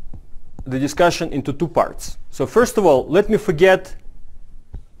the discussion into two parts. So first of all, let me forget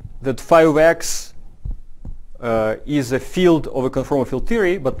that phi of x is a field of a conformal field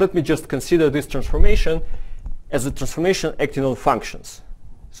theory, but let me just consider this transformation as a transformation acting on functions.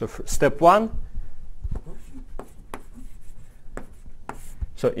 So step one.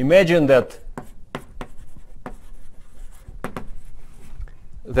 So imagine that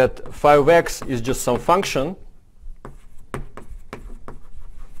phi of x is just some function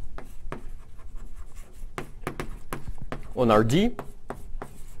on Rd,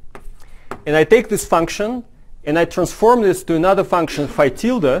 and I take this function and I transform this to another function phi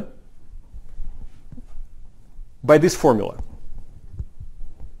tilde by this formula.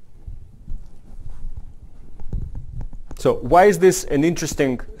 So why is this an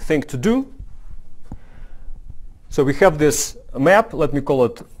interesting thing to do? So we have this map, let me call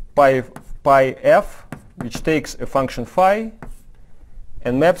it pi f, which takes a function phi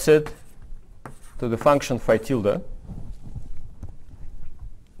and maps it to the function phi tilde.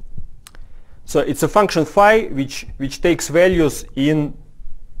 So it's a function phi which takes values in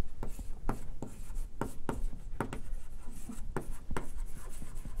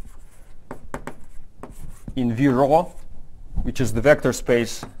V rho, which is the vector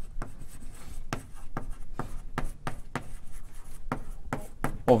space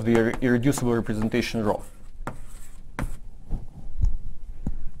of the irreducible representation rho.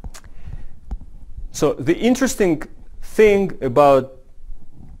 So the interesting thing about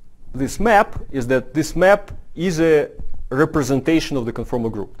this map is that this map is a representation of the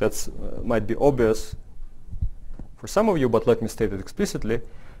conformal group. That might be obvious for some of you, but let me state it explicitly.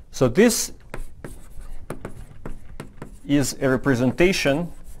 So this is a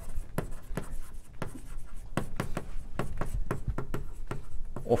representation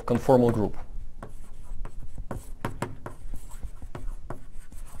of conformal group.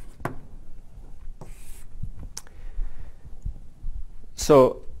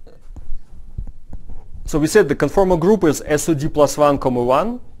 So we said the conformal group is SOD plus 1,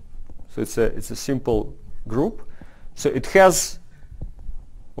 1. So it's a simple group. So it has,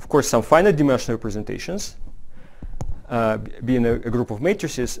 of course, some finite dimensional representations. being a group of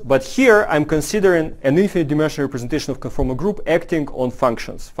matrices. But here I'm considering an infinite dimensional representation of conformal group acting on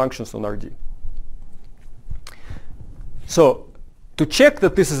functions on RD. So to check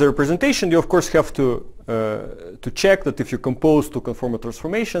that this is a representation, you of course have to check that if you compose two conformal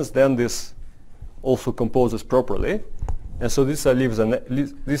transformations, then this also composes properly. And so this I leave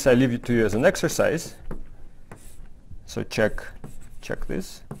it to you as an exercise. So check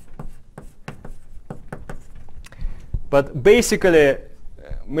this. But basically,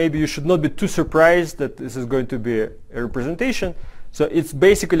 maybe you should not be too surprised that this is going to be a representation. So it's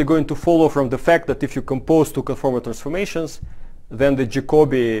basically going to follow from the fact that if you compose two conformal transformations, then the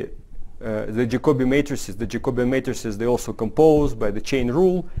Jacobi matrices, they also compose by the chain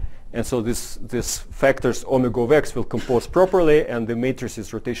rule. And so this factors omega of x will compose properly, and the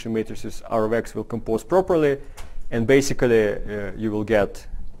matrices, rotation matrices R of x will compose properly. And basically, you will get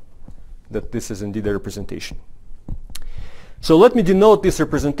that this is indeed a representation. So let me denote this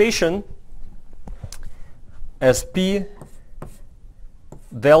representation as P,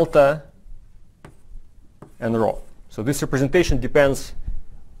 delta, and rho. So this representation depends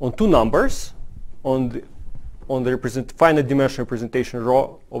on two numbers, on the finite dimension representation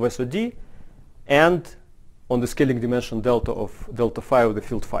rho of SOD, and on the scaling dimension delta phi of the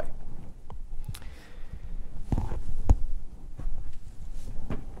field phi.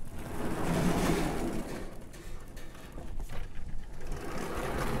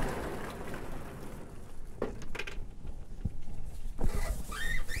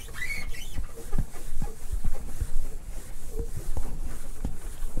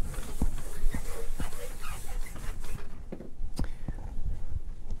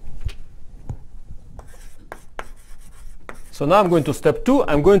 So now I'm going to step 2.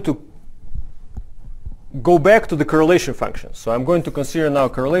 I'm going to go back to the correlation function. So I'm going to consider now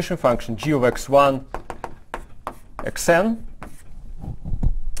correlation function g of x1 xn,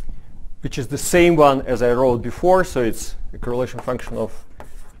 which is the same one as I wrote before. So it's a correlation function of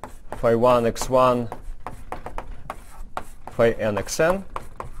phi 1 x1 phi n xn.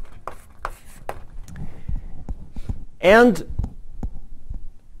 And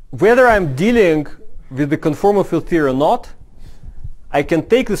whether I'm dealing with the conformal field theory or not, I can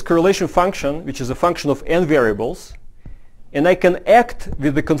take this correlation function, which is a function of n variables, and I can act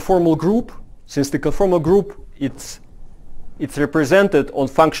with the conformal group. Since the conformal group, it's represented on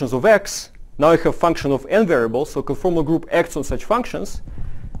functions of x, now I have function of n variables, so conformal group acts on such functions.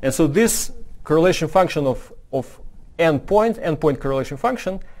 And so this correlation function of n point correlation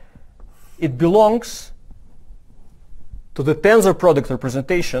function, it belongs to the tensor product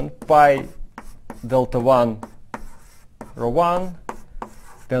representation pi delta 1 rho 1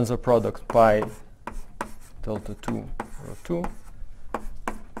 tensor product pi delta 2 rho 2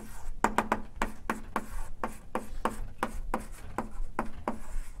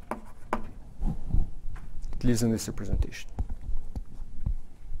 it lives in this representation.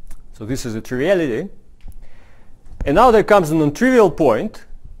 So this is a triviality. And now there comes a non-trivial point.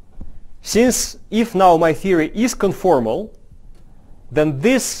 Since if now my theory is conformal, then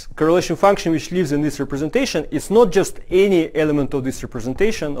this correlation function which lives in this representation is not just any element of this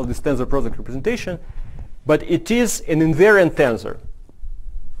representation, of this tensor product representation, but it is an invariant tensor.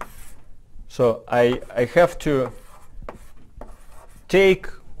 So I have to take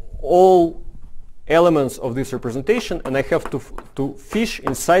all elements of this representation and I have to fish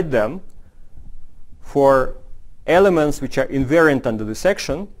inside them for elements which are invariant under this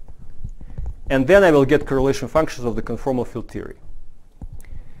section, and then I will get correlation functions of the conformal field theory.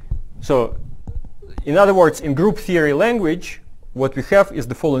 So, in other words, in group theory language, what we have is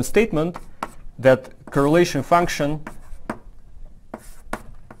the following statement, that correlation function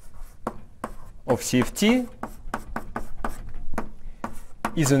of CFT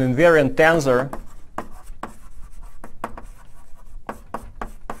is an invariant tensor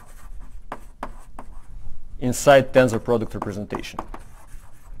inside tensor product representation.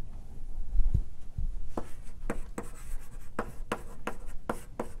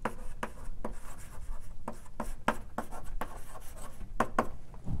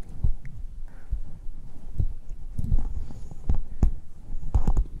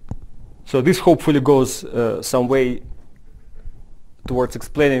 So this hopefully goes some way towards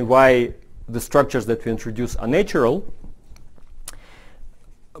explaining why the structures that we introduce are natural.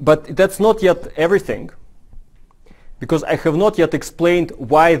 But that's not yet everything, because I have not yet explained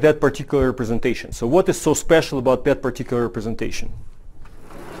why that particular representation. So what is so special about that particular representation?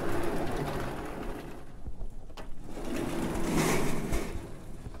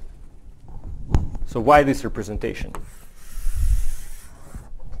 So why this representation?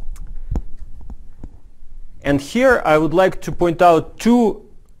 And here I would like to point out two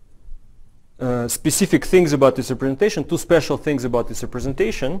specific things about this representation, two special things about this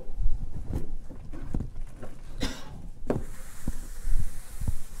representation.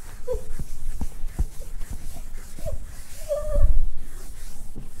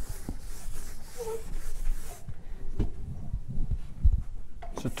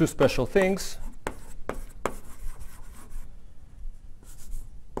 So two special things.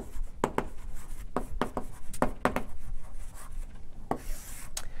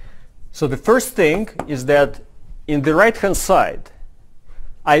 So the first thing is that in the right-hand side,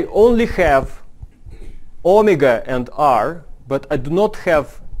 I only have omega and r, but I do not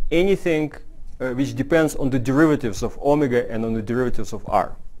have anything which depends on the derivatives of omega and on the derivatives of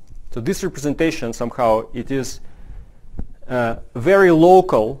r. So this representation somehow it is very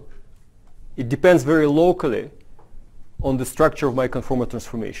local. It depends very locally on the structure of my conformal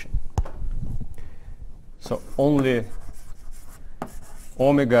transformation. So only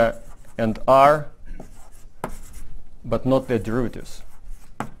omega and r, but not their derivatives.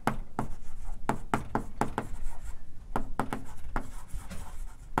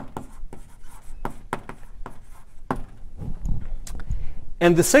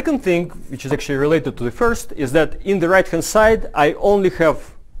 And the second thing, which is actually related to the first, is that in the right-hand side, I only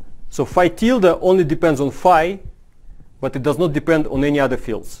have, so phi tilde only depends on phi, but it does not depend on any other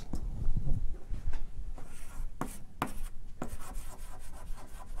fields.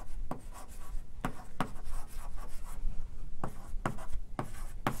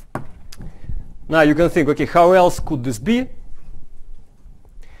 Now you can think, okay, how else could this be?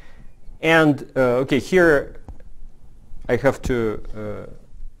 And okay, here I have to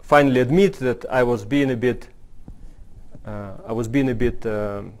finally admit that I was being a bit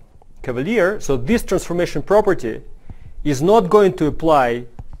cavalier. So this transformation property is not going to apply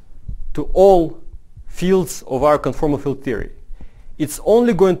to all fields of our conformal field theory. It's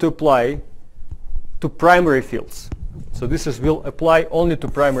only going to apply to primary fields. So this will apply only to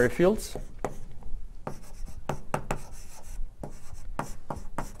primary fields.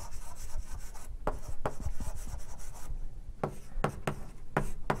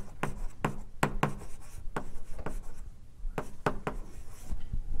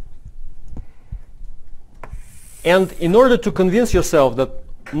 And in order to convince yourself that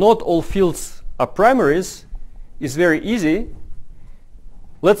not all fields are primaries is very easy.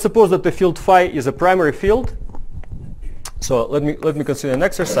 Let's suppose that the field phi is a primary field. So let me consider an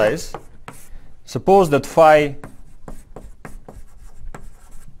exercise. Suppose that phi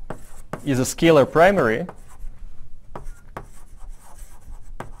is a scalar primary.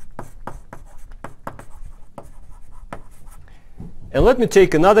 And let me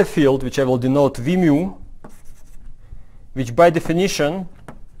take another field which I will denote v mu, which by definition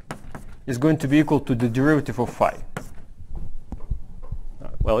is going to be equal to the derivative of phi.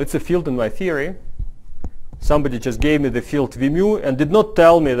 Well, it's a field in my theory. Somebody just gave me the field v mu and did not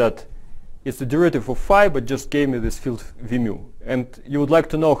tell me that it's the derivative of phi, but just gave me this field v mu. And you would like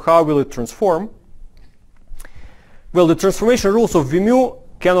to know how will it transform. Well, the transformation rules of v mu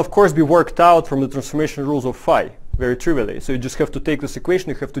can of course be worked out from the transformation rules of phi very trivially. So you just have to take this equation,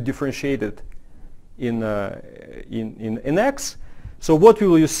 you have to differentiate it in x. So what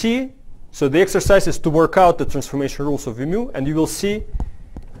will you see? So the exercise is to work out the transformation rules of v mu, and you will see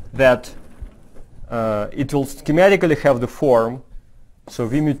that it will schematically have the form. So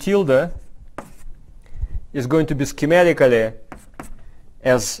v mu tilde is going to be schematically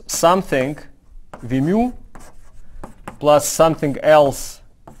as something v mu plus something else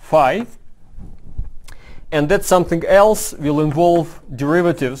phi, and that something else will involve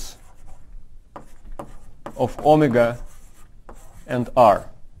derivatives of omega and r.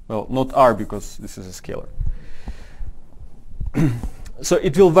 Well, not r because this is a scalar. So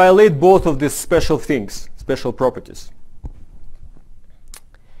it will violate both of these special things, special properties.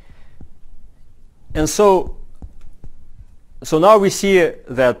 And so now we see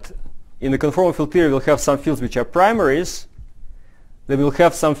that in the conformal field theory we'll have some fields which are primaries. Then we'll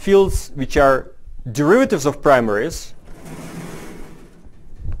have some fields which are derivatives of primaries.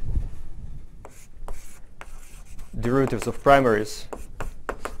 Derivatives of primaries.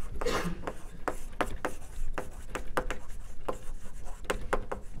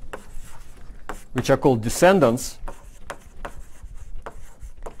 Which are called descendants.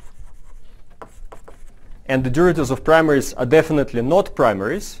 And the derivatives of primaries are definitely not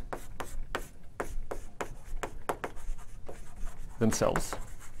primaries themselves.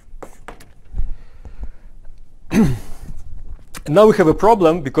 And now we have a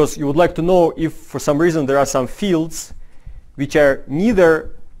problem because you would like to know if for some reason there are some fields which are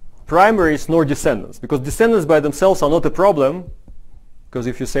neither primaries nor descendants, because descendants by themselves are not a problem, because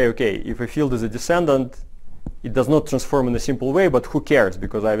if you say, okay, if a field is a descendant, it does not transform in a simple way, but who cares,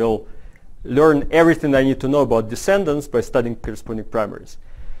 because I will learn everything I need to know about descendants by studying corresponding primaries.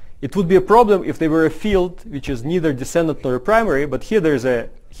 It would be a problem if they were a field which is neither descendant nor a primary, but here there's a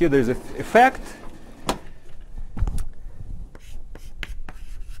effect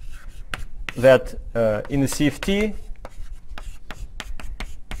that in a CFT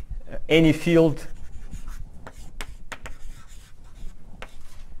any field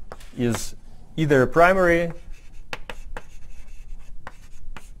is either a primary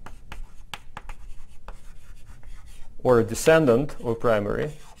or a descendant or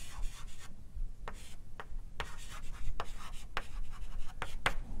primary,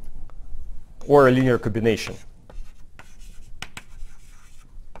 or a linear combination.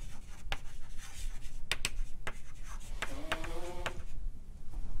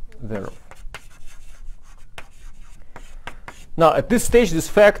 Thereof. Now, at this stage, this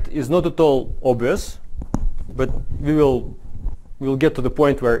fact is not at all obvious, but we will get to the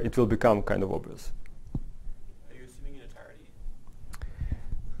point where it will become kind of obvious. Are you assuming unitarity?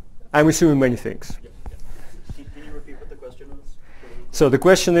 I'm assuming many things. Yep. Can you repeat what the question was? So the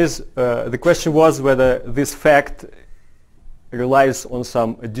question is, the question was whether this fact relies on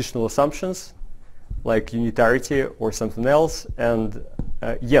some additional assumptions, like unitarity or something else. And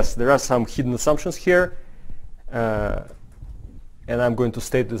yes, there are some hidden assumptions here, and I'm going to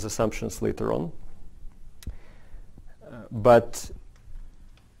state these assumptions later on. But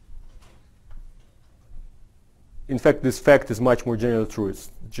in fact, this fact is much more generally true.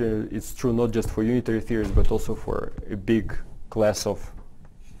 It's true not just for unitary theories, but also for a big class of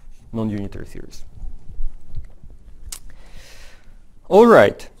non-unitary theories. All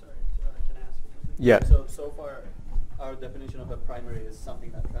right. Sorry, can I ask you something? Yeah. So far, our definition of a primary is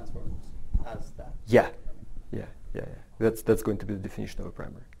something that transforms as that. Yeah. That's going to be the definition of a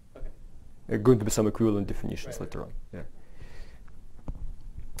primary. Okay. There are going to be some equivalent definitions Right. later on. Yeah.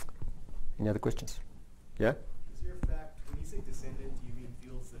 Any other questions? Yeah. Is your fact, when you say descendant, do you mean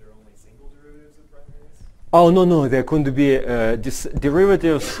fields that are only single derivatives of primaries? Oh no, there going to be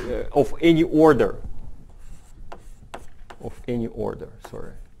derivatives of any order. Of any order.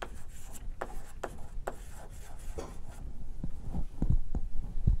 Sorry.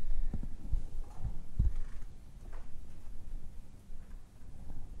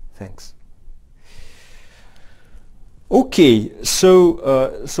 Thanks. Okay, so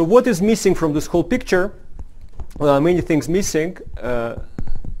what is missing from this whole picture? Well, many things missing.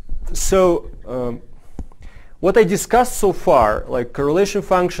 What I discussed so far, like correlation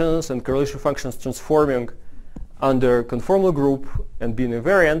functions and correlation functions transforming under conformal group and being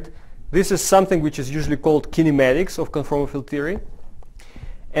invariant, this is something which is usually called kinematics of conformal field theory.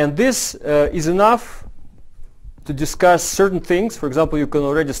 And this is enough to discuss certain things. For example, you can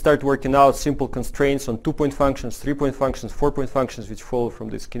already start working out simple constraints on 2-point functions, 3-point functions, 4-point functions which follow from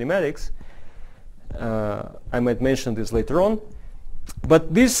these kinematics. I might mention this later on.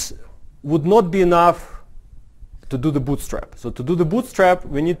 But this would not be enough to do the bootstrap. So to do the bootstrap,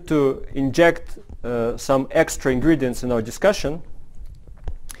 we need to inject some extra ingredients in our discussion,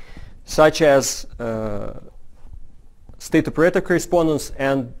 such as state operator correspondence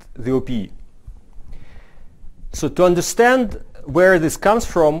and the OPE. So to understand where this comes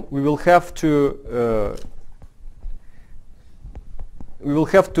from, we will have to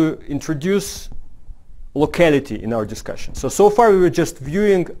introduce locality in our discussion. So far we were just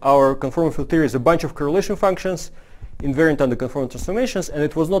viewing our conformal field theory as a bunch of correlation functions invariant under conformal transformations, and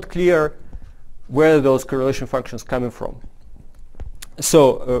it was not clear where those correlation functions coming from.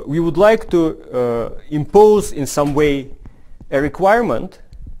 So we would like to impose in some way a requirement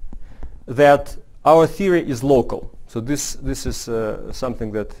that our theory is local. So this is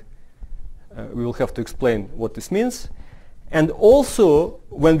something that we will have to explain what this means. And also,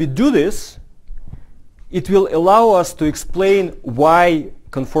 when we do this, it will allow us to explain why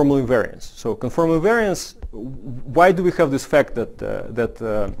conformal invariance. So conformal invariance, why do we have this fact that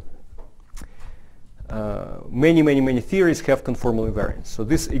many theories have conformal invariance? So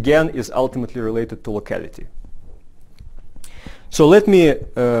this again is ultimately related to locality. So let me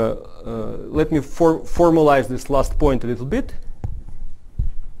formalize this last point a little bit.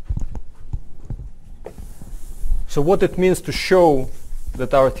 So what it means to show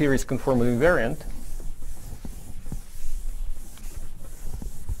that our theory is conformally invariant.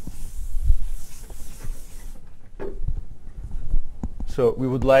 So we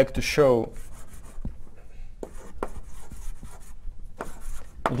would like to show,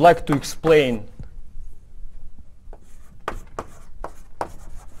 would like to explain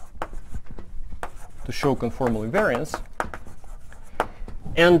to show conformal invariance.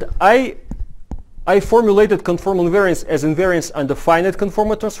 And I formulated conformal invariance as invariance under finite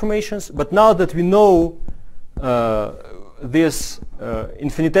conformal transformations, but now that we know these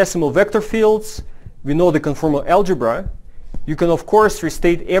infinitesimal vector fields, we know the conformal algebra, you can of course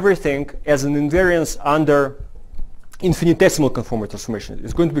restate everything as an invariance under infinitesimal conformal transformation.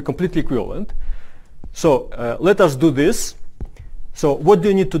 It's going to be completely equivalent. So let us do this. So what do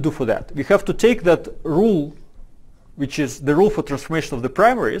you need to do for that? We have to take that rule, which is the rule for transformation of the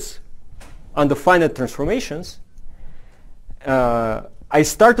primaries under finite transformations. I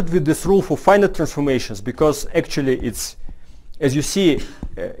started with this rule for finite transformations because actually it's, as you see,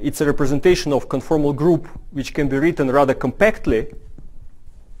 it's a representation of conformal group which can be written rather compactly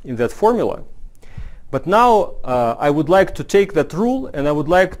in that formula. But now I would like to take that rule and I would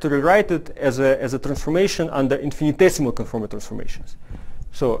like to rewrite it as a transformation under infinitesimal conformal transformations.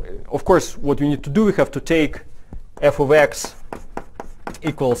 So of course what we need to do, we have to take f of x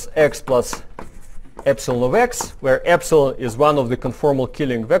equals x plus epsilon of x, where epsilon is one of the conformal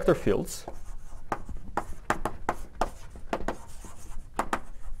killing vector fields.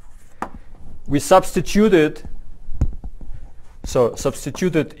 We substituted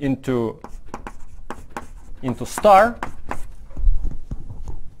into star,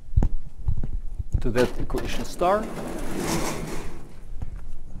 to that equation star,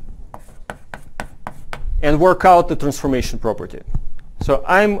 and work out the transformation property. So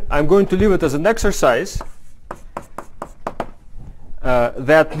I'm going to leave it as an exercise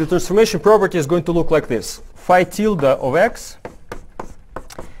that the transformation property is going to look like this. Phi tilde of x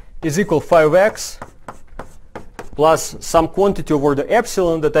is equal phi of x plus some quantity over the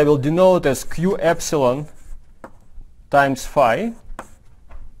epsilon that I will denote as q epsilon times phi,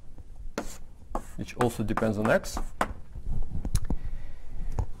 which also depends on x.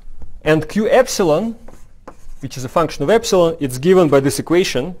 And q epsilon, which is a function of epsilon, it's given by this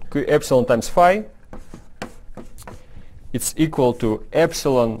equation, q epsilon times phi. It's equal to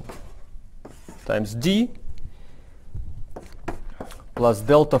epsilon times d plus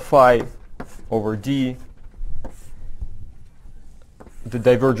delta phi over d, the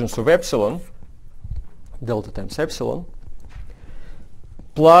divergence of epsilon, delta times epsilon,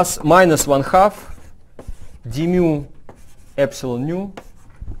 plus minus 1/2 d mu epsilon nu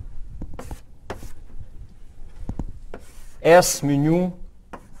S mu nu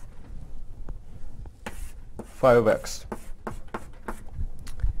phi of x.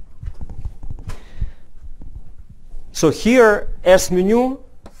 So here S mu nu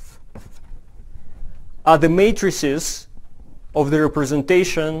are the matrices of the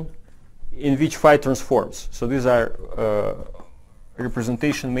representation in which phi transforms. So these are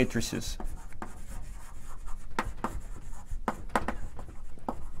representation matrices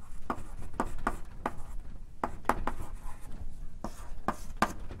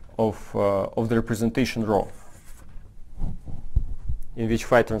of the representation rho in which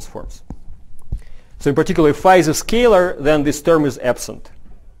phi transforms. So in particular, if phi is a scalar, then this term is absent,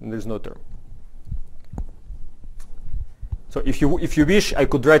 and there's no term. So if you wish, I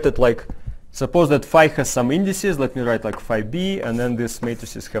could write it like, suppose that phi has some indices. Let me write like phi b, and then these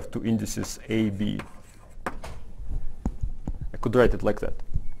matrices have two indices a, b. I could write it like that.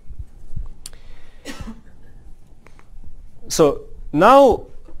 So now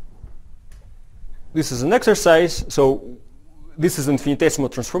this is an exercise. So this is infinitesimal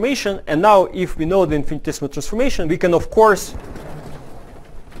transformation, and now if we know the infinitesimal transformation, we can of course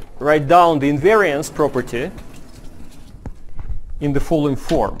write down the invariance property in the following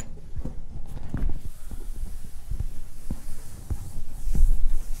form.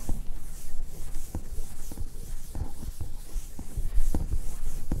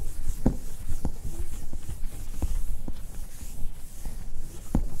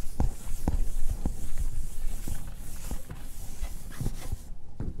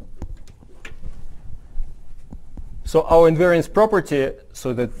 So our invariance property,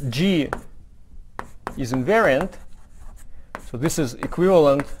 so that G is invariant, so this is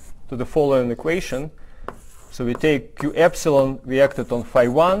equivalent to the following equation. So we take Q epsilon, we acted on phi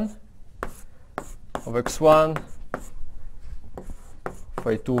 1 of x1,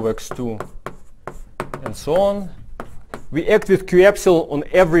 phi 2 of x2, and so on. We act with Q epsilon on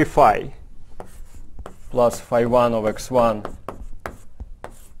every phi, plus phi 1 of x1,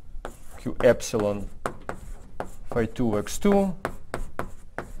 Q epsilon, phi 2 x2,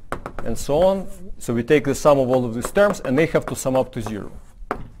 and so on. So we take the sum of all of these terms, and they have to sum up to 0.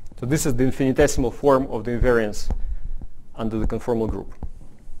 So this is the infinitesimal form of the invariance under the conformal group.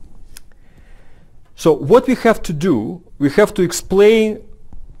 So what we have to do, we have to explain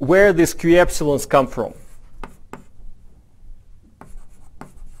where these Q epsilons come from.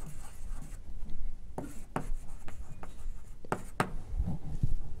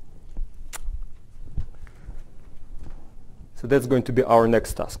 So that's going to be our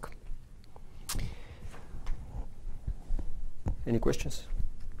next task. Any questions?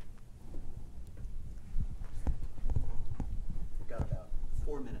 We've got about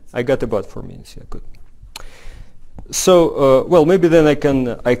 4 minutes. I got about 4 minutes. Yeah, good. So, well, maybe then I can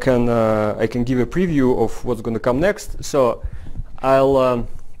give a preview of what's going to come next. So, I'll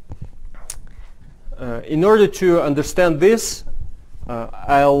in order to understand this,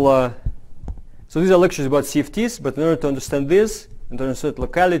 so these are lectures about CFTs, but in order to understand this and to understand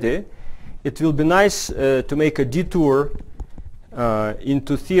locality, it will be nice to make a detour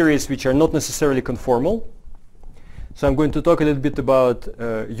into theories which are not necessarily conformal. So I'm going to talk a little bit about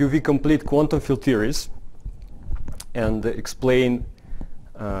UV-complete quantum field theories and explain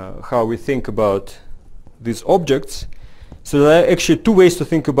how we think about these objects. So there are actually two ways to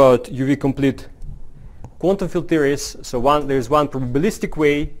think about UV-complete quantum field theories. So there's one probabilistic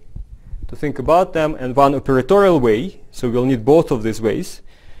way to think about them and one operatorial way. So we'll need both of these ways.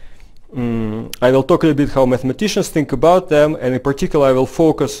 I will talk a little bit how mathematicians think about them, and in particular I will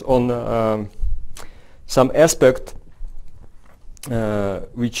focus on some aspect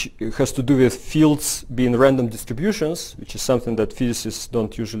which has to do with fields being random distributions, which is something that physicists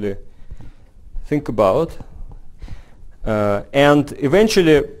don't usually think about. And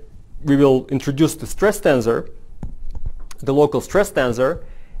eventually we will introduce the stress tensor, the local stress tensor,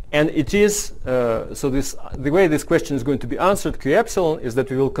 and it is, the way this question is going to be answered, Q epsilon, is that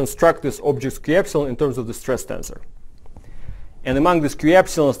we will construct this object Q epsilon in terms of the stress tensor. And among these Q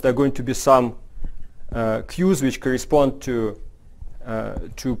epsilons, there are going to be some Qs which correspond to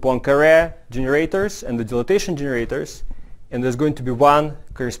Poincaré generators and the dilatation generators, and there's going to be one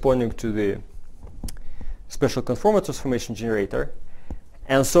corresponding to the special conformal transformation generator.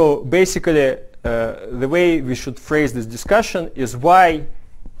 And so basically, the way we should phrase this discussion is why,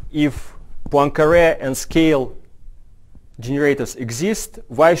 if Poincaré and scale generators exist,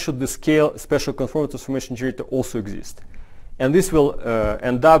 why should the scale special conformal transformation generator also exist? And this will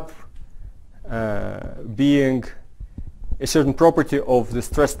end up being a certain property of the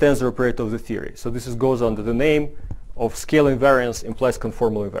stress tensor operator of the theory. So this goes under the name of scale invariance implies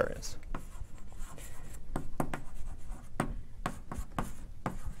conformal invariance.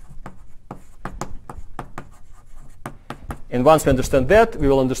 And once we understand that, we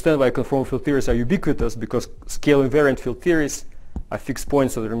will understand why conformal field theories are ubiquitous, because scale invariant field theories are fixed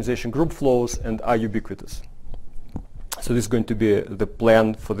points of the renormalization group flows and are ubiquitous. So this is going to be the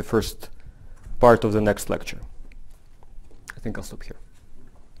plan for the first part of the next lecture. I think I'll stop here.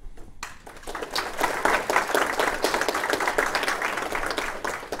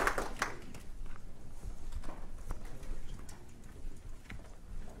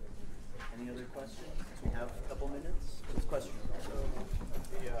 Any other questions? We have a couple minutes. This question. So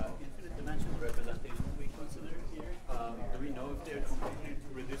the infinite dimensional representation we consider here, do we know if they're completely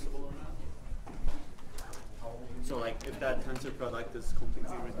reducible or not? So like if that tensor product is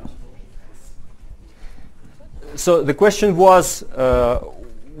completely reducible? So the question was,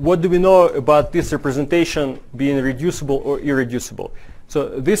 what do we know about this representation being reducible or irreducible?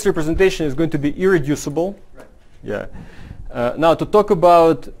 So this representation is going to be irreducible. Right. Yeah. Now to talk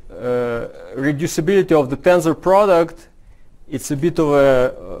about reducibility of the tensor product, it's a bit of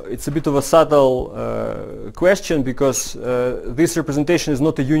a subtle question, because this representation is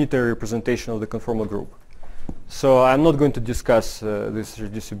not a unitary representation of the conformal group. So I'm not going to discuss this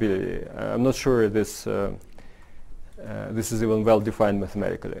reducibility. I'm not sure this is even well defined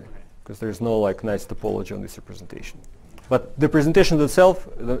mathematically, because there is no like nice topology on this representation. But the representation itself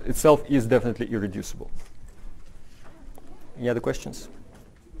is definitely irreducible. Any other questions?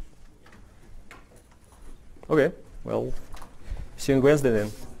 Okay, well, see you on Wednesday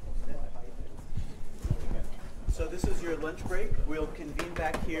then. So this is your lunch break. We'll convene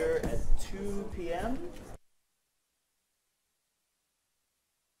back here at 2 p.m.